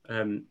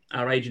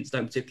 Our agents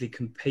don't particularly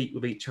compete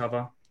with each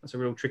other. That's a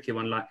real tricky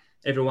one. Like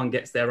everyone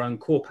gets their own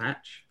core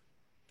patch,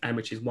 and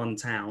which is one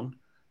town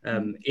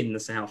in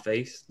the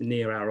southeast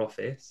near our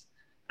office,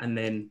 and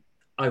then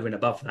over and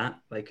above that,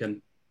 they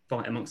can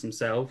fight amongst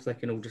themselves. They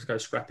can all just go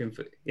scrapping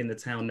in the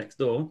town next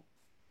door.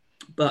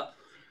 But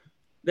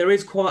there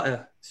is quite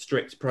a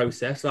strict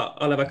process.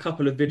 I'll have a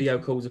couple of video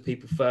calls with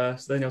people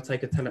first, then I'll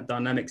take a talent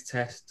dynamics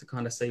test to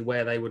kind of see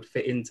where they would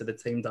fit into the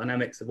team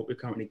dynamics of what we've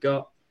currently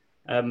got.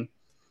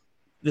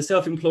 The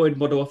self-employed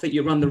model, I think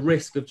you run the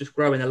risk of just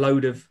growing a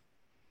load of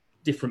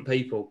different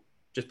people,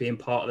 just being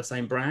part of the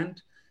same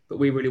brand. But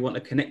we really want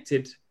a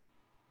connected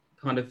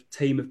kind of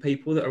team of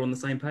people that are on the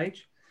same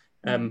page.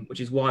 Which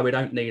is why we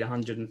don't need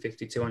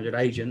 150, 200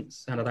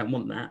 agents, and I don't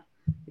want that.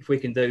 If we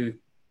can do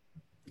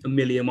 1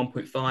 million,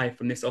 1.5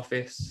 from this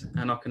office,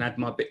 and I can add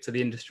my bit to the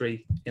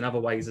industry in other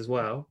ways as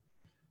well,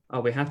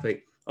 I'll be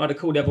happy. I had a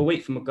call the other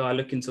week from a guy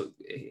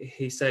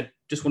he said,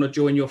 just want to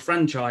join your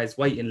franchise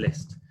waiting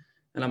list.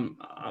 And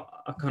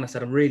I kind of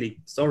said, I'm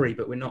really sorry,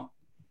 but we're not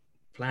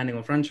planning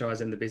on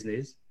franchising the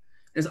business.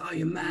 And he's like, oh,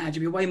 you're mad,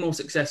 you'll be way more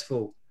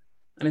successful.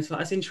 And it's like,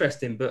 that's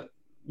interesting, but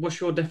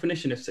what's your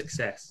definition of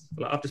success?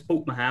 Like, I've just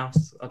bought my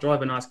house, I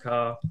drive a nice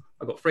car,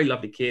 I've got 3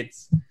 lovely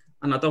kids,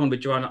 and I don't want to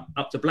be driving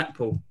up to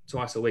Blackpool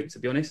twice a week, to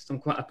be honest. I'm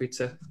quite happy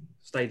to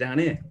stay down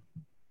here.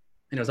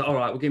 And I was like, all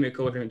right, well, give me a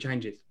call if anything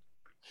changes.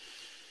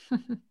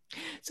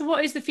 So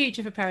what is the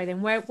future for Perry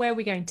then? Where are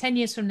we going? 10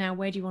 years from now,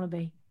 where do you want to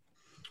be?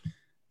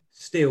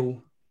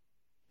 Still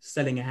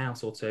selling a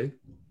house or two.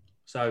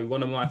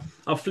 So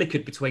I've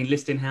flickered between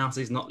listing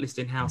houses, not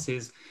listing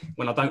houses.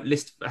 When I don't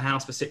list a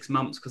house for 6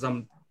 months because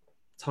I'm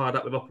tied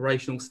up with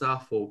operational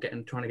stuff or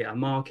trying to get our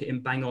marketing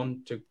bang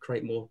on to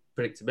create more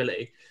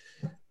predictability,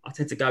 I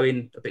tend to go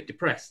in a bit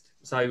depressed.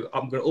 So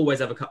I'm going to always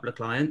have a couple of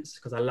clients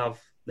because I love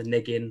the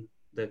negging,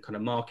 the kind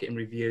of marketing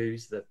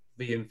reviews, the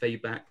viewing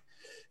feedback.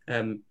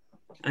 And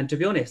to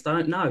be honest, I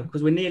don't know,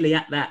 because we're nearly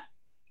at that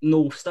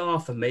North Star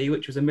for me,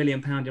 which was £1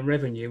 million in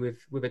revenue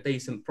with a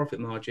decent profit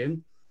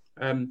margin.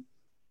 I'll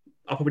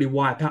probably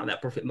wipe out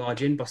that profit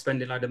margin by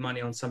spending a load of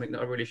money on something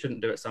that I really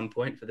shouldn't do at some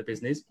point for the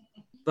business.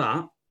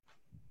 But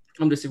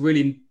I'm just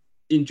really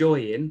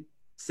enjoying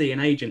seeing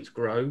agents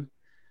grow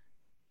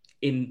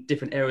in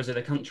different areas of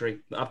the country.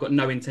 I've got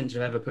no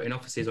intention of ever putting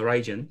offices or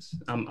agents.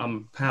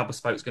 Power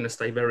Bespoke's going to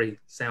stay very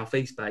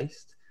southeast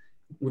based.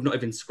 We've not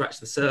even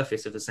scratched the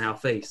surface of the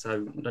southeast,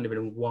 so I don't even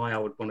know why I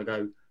would want to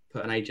go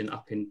put an agent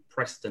up in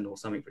Preston or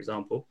something, for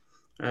example.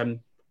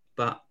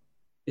 But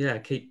yeah,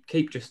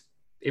 keep just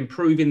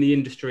improving the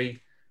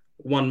industry,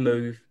 one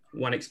move,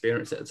 one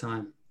experience at a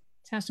time.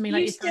 Sounds to me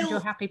like you found your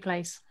happy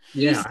place.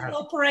 You still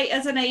operate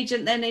as an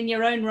agent then in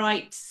your own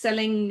right,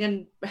 selling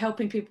and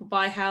helping people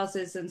buy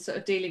houses and sort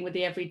of dealing with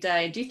the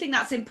everyday. Do you think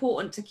that's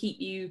important to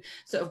keep you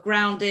sort of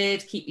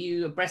grounded, keep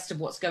you abreast of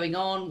what's going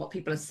on, what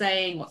people are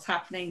saying, what's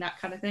happening, that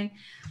kind of thing?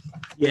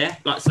 Yeah,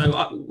 like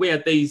so we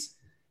had these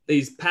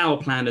power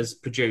planners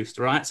produced,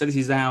 right? So this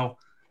is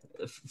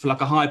for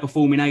like a high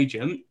performing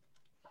agent,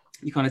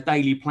 you kind of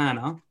daily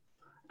planner.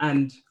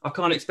 And I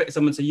can't expect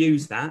someone to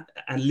use that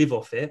and live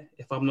off it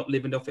if I'm not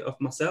living off it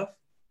myself.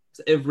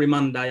 So every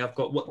Monday I've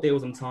got what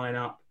deals I'm tying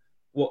up,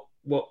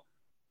 what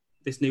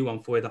this new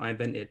one for you that I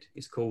invented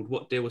is called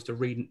what deals to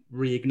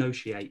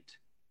renegotiate.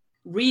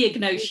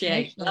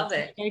 Renegotiate, love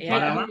it. Okay,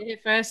 yeah. like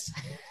it first.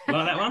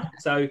 Like that one.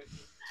 So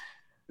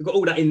we've got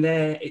all that in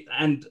there,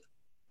 and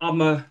I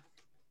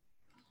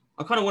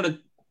kind of want to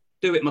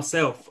do it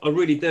myself. I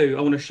really do.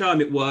 I want to show them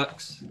it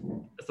works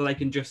so they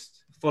can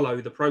just follow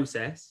the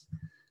process.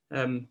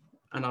 And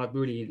I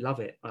really love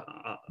it.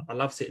 I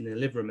love sitting in the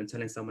living room and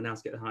telling someone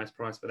else to get the highest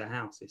price for their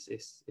house.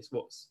 It's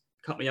what's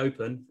cut me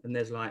open. And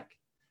there's like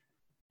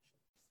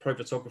pro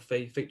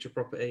photography, feature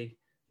property,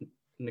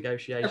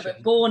 negotiation.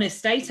 But born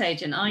estate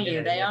agent, are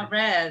you? They are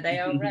rare. They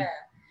are rare.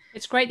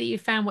 It's great that you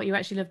found what you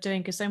actually love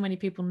doing, because so many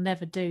people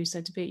never do.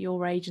 So to be at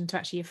your age and to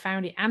actually have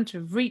found it and to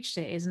have reached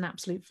it is an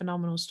absolute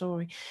phenomenal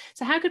story.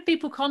 So how could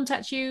people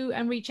contact you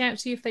and reach out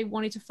to you if they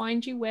wanted to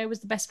find you? Where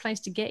was the best place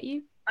to get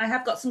you? I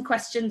have got some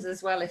questions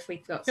as well if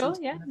we've got some.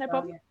 Sure, yeah, no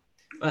problem.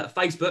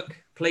 Facebook,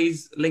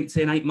 please.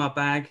 LinkedIn ain't my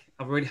bag.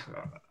 I'll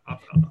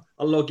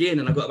log in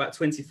and I've got about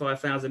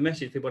 25,000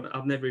 messages, people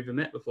I've never even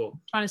met before.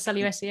 Trying to sell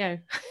you SEO.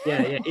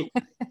 Yeah,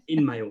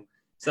 in mail.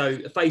 So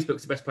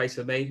Facebook's the best place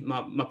for me.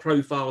 My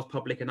profile is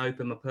public and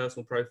open, my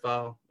personal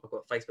profile. I've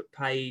got a Facebook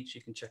page.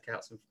 You can check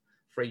out some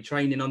free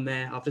training on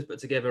there. I've just put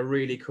together a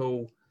really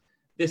cool...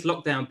 This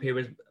lockdown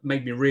period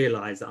made me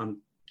realise that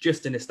I'm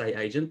just an estate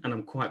agent and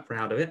I'm quite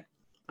proud of it.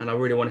 And I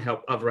really want to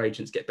help other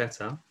agents get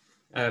better.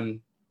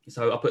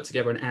 So I put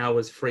together an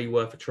hour's free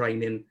worth of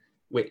training,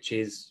 which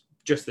is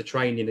just the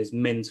training is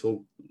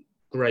mental,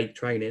 great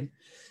training.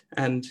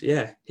 And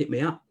yeah, hit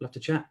me up. Love to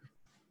chat.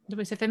 So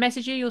if they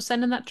message you, you'll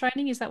send them that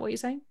training? Is that what you're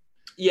saying?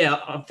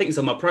 Yeah, I think it's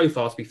on my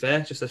profile, to be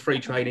fair. Just a free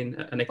training,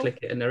 and they click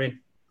it and they're in.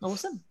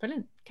 Awesome.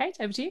 Brilliant. Kate,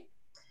 over to you.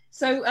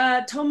 So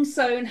Tom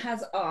Sohn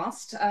has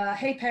asked,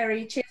 hey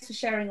Perry, cheers for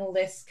sharing all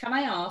this. Can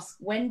I ask,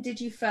 when did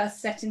you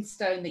first set in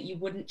stone that you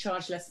wouldn't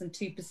charge less than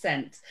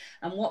 2%?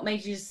 And what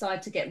made you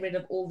decide to get rid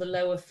of all the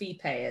lower fee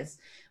payers?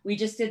 We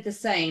just did the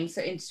same,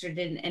 so interested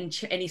in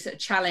any sort of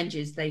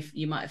challenges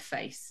you might have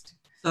faced.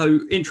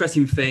 So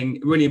interesting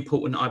thing, really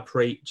important I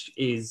preach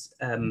is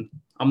I'm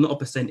not a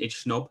percentage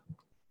snob.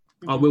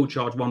 I will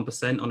charge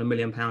 1% on £1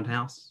 million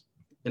house.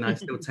 You know,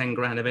 still 10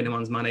 grand of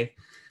anyone's money.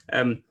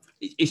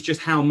 It's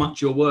just how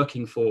much you're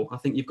working for. I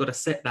think you've got to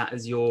set that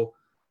as your,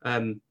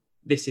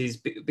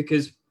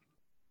 because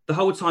the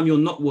whole time you're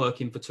not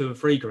working for 2 and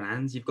 3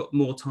 grand, you've got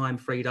more time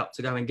freed up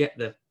to go and get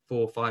the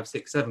 4, 5,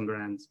 6, 7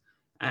 grand.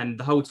 And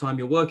the whole time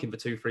you're working for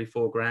 2, 3,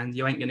 4 grand,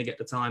 you ain't going to get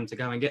the time to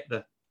go and get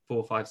the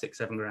 4, 5, 6,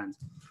 7 grand.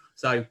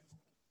 So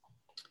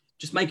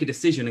just make a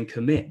decision and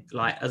commit.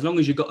 Like, as long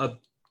as you've got a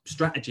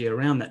strategy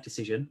around that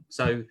decision.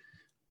 So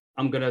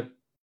I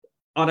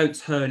don't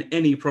turn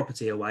any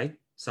property away.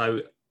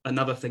 So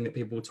another thing that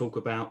people talk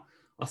about,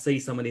 I see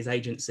some of these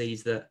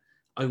agencies that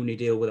only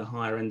deal with a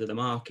higher end of the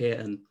market,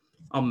 and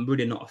I'm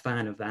really not a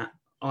fan of that.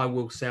 I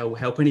will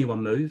help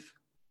anyone move,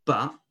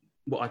 but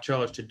what I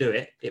charge to do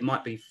it, it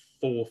might be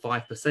 4 or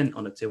 5%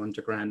 on a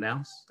 200 grand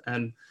house.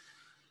 And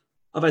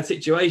I've had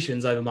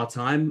situations over my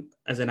time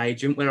as an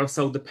agent where I've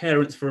sold the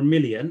parents for $1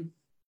 million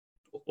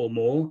or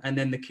more, and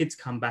then the kids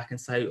come back and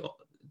say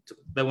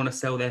they want to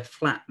sell their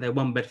flat, their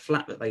 1-bed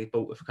flat that they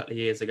bought a couple of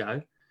years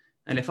ago.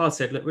 And if I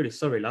said, look, really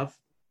sorry, love,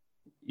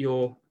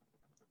 your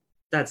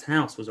dad's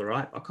house was all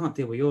right, I can't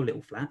deal with your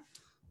little flat,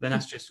 then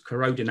that's just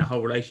corroding that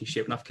whole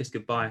relationship, and I've kissed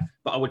goodbye.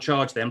 But I would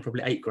charge them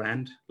probably 8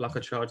 grand, like I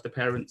charge the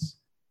parents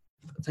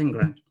 10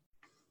 grand.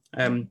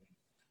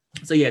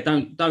 So yeah,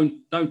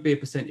 don't be a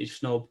percentage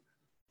snob.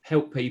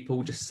 Help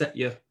people, just set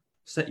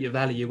your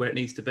value where it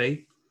needs to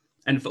be.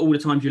 And for all the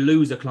times you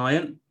lose a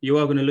client, you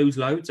are going to lose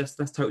loads.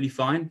 That's totally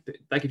fine. But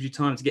that gives you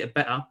time to get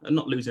better and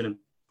not losing them.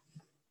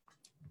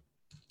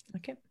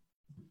 Okay.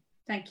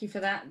 Thank you for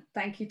that.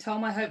 Thank you,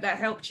 Tom. I hope that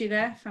helped you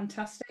there.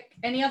 Fantastic.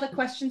 Any other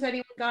questions,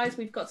 anyone, guys?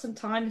 We've got some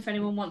time if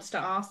anyone wants to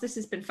ask. This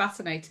has been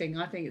fascinating.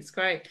 I think it's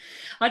great.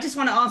 I just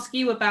want to ask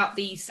you about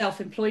the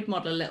self-employed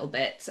model a little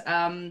bit.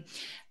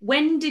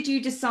 When did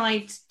you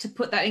decide to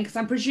put that in? Because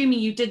I'm presuming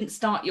you didn't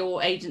start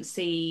your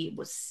agency,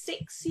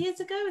 6 years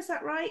ago, is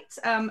that right?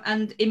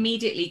 And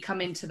immediately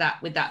come into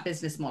that with that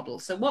business model.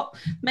 So what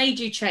made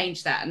you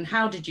change that, and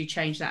how did you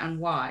change that, and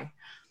why?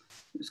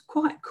 It was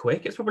quite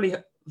quick. It's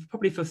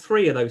probably for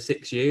 3 of those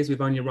 6 years,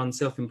 we've only run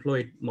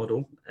self-employed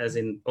model, as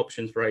in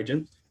options for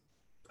agents.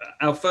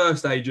 Our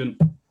first agent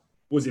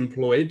was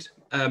employed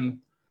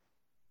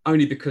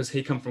only because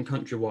he come from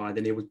Countrywide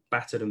and he was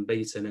battered and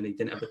beaten and he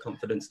didn't have the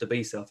confidence to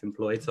be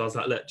self-employed. So I was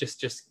like, look,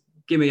 just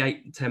give me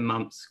 8, 10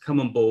 months, come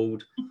on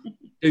board,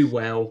 do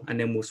well, and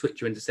then we'll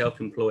switch you into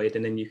self-employed,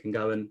 and then you can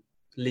go and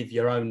live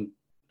your own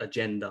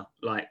agenda.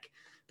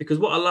 Because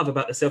what I love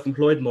about the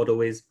self-employed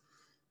model is,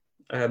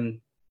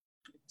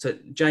 so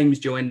James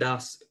joined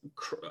us,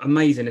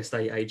 amazing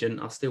estate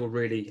agent. I still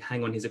really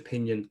hang on his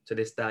opinion to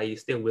this day. He's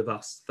still with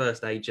us,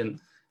 first agent.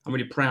 I'm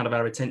really proud of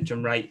our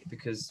retention rate,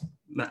 because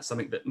that's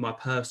something that my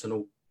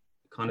personal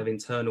kind of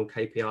internal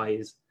KPI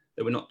is,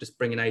 that we're not just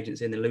bringing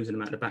agents in and losing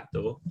them out the back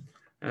door.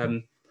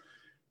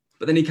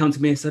 But then he came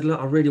to me and said,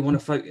 look, I really want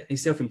to focus.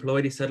 He's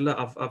self-employed. He said, look,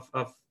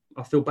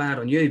 I feel bad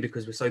on you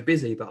because we're so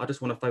busy, but I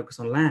just want to focus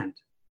on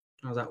land.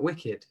 I was like,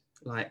 wicked.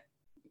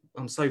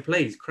 I'm so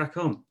pleased, crack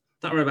on.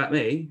 Don't worry about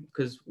me,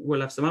 because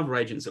we'll have some other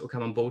agents that will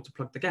come on board to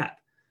plug the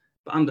gap.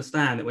 But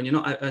understand that when you're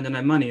not earning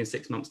no money in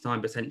 6 months'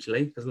 time,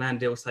 potentially, because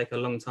land deals take a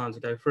long time to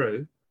go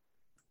through,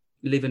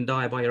 live and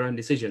die by your own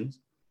decisions.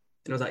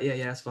 And I was like, yeah,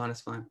 that's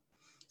fine.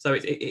 So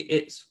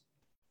it's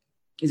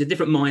a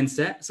different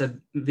mindset. So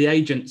the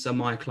agents are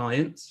my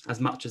clients as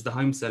much as the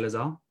home sellers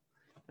are.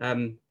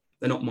 They're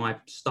not my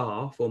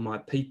staff or my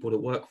people that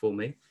work for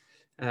me.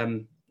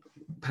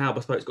 Power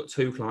Bespoke's got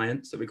 2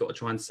 clients that we've got to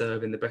try and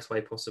serve in the best way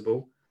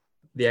possible: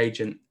 the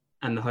agent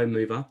and the home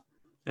mover.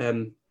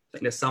 I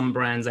think there's some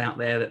brands out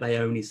there that they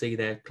only see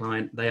their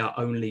client. They are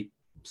only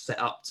set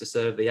up to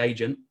serve the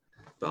agent,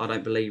 but I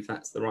don't believe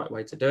that's the right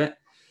way to do it.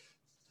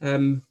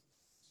 And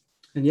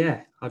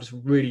yeah, I just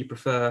really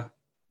prefer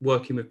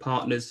working with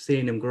partners,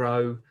 seeing them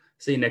grow,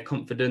 seeing their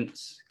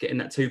confidence, getting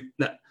that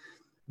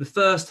the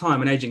first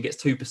time an agent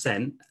gets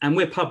 2%, and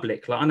we're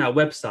public, like on our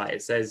website,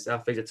 it says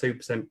our fees are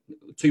 2%,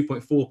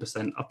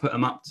 2.4%. I put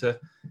them up to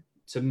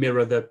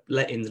mirror the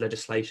lettings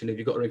legislation if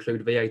you've got to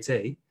include VAT.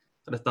 And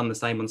I've done the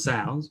same on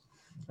sales.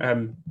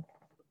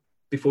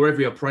 Before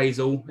every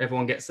appraisal,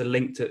 everyone gets a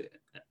link to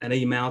an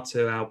email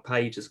to our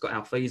page that's got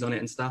our fees on it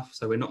and stuff,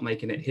 so we're not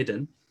making it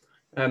hidden.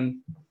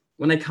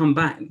 When they come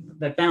back,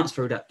 they bounce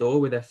through that door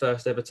with their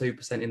first ever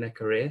 2% in their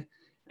career,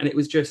 and it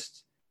was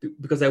just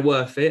because they're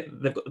worth it.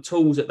 They've got the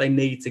tools that they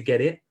need to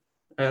get it,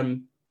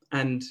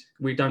 and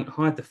we don't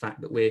hide the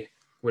fact that we're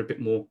a bit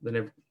more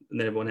than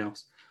everyone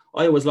else.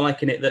 I always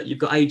liken it that you've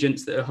got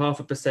agents that are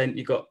 0.5%,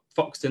 you've got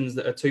Foxtons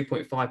that are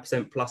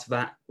 2.5% plus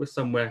VAT. We're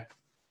somewhere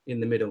in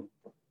the middle.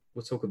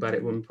 We'll talk about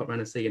it when we pop around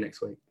and see you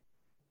next week.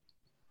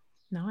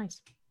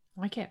 Nice.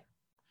 Like it.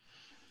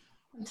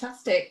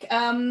 Fantastic.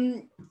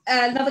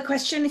 Another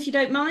question, if you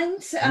don't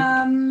mind.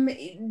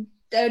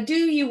 Do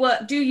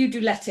you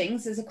do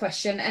lettings, is a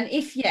question, and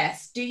if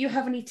yes, do you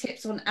have any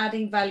tips on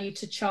adding value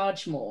to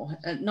charge more?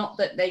 Not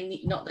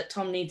that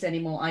Tom needs any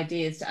more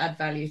ideas to add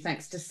value,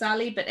 thanks to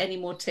Sally, but any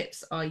more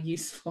tips are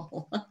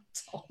useful.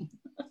 Tom.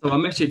 So I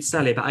messaged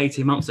Sally about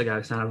 18 months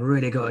ago saying I've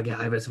really got to get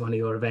over to one of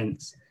your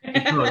events,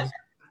 because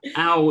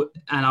and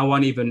I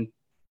won't even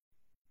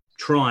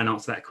try and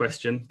answer that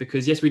question,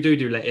 because yes, we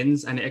do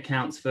lettings and it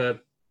accounts for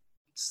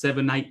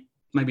 7, 8,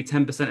 maybe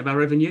 10% of our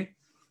revenue.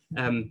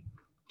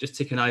 Just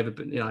ticking over,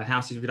 but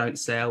houses we don't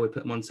sell, we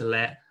put them on to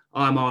let.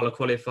 I'm ILA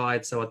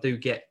qualified, so I do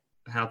get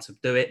how to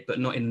do it, but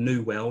not in the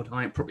new world.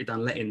 I ain't probably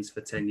done lettings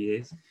for 10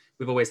 years.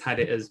 We've always had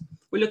it as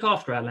we look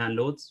after our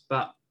landlords,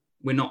 but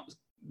we're not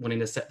wanting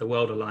to set the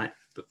world alight.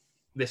 But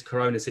this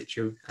corona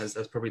situ has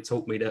probably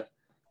taught me that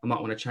I might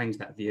want to change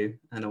that view,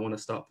 and I want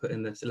to start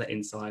putting the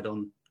letting side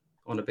on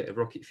a bit of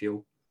rocket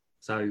fuel.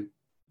 So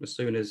as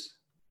soon as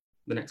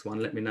the next one,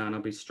 let me know and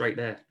I'll be straight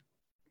there.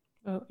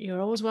 Well, you're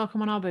always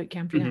welcome on our boot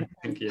camp.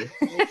 Thank you.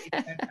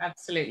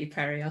 Absolutely,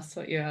 Perry. I'll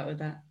sort you out with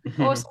that.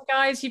 Awesome,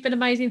 guys. You've been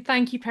amazing.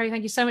 Thank you, Perry.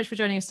 Thank you so much for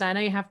joining us today. I know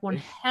you have one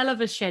hell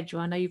of a schedule.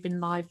 I know you've been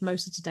live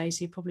most of today,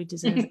 so you probably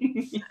deserve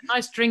a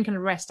nice drink and a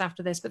rest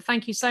after this. But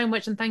thank you so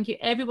much. And thank you,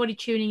 everybody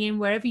tuning in,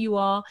 wherever you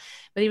are,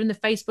 whether you're in the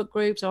Facebook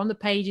groups or on the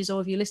pages,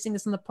 or if you're listening to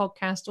this on the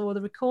podcast or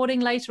the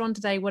recording later on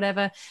today,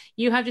 whatever.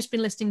 You have just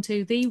been listening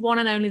to the one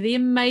and only, the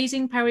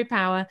amazing Perry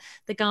Power,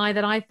 the guy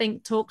that I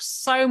think talks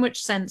so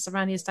much sense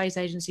around the estate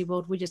agency world.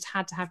 We just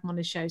had to have him on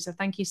the show. So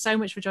thank you so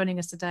much for joining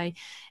us today.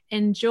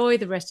 Enjoy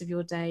the rest of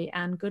your day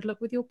and good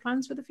luck with your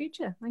plans for the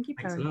future. Thank you,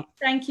 Perry.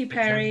 Thank you,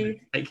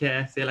 Perry. Take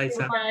care. See you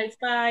later. Bye.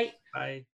 Bye. Bye.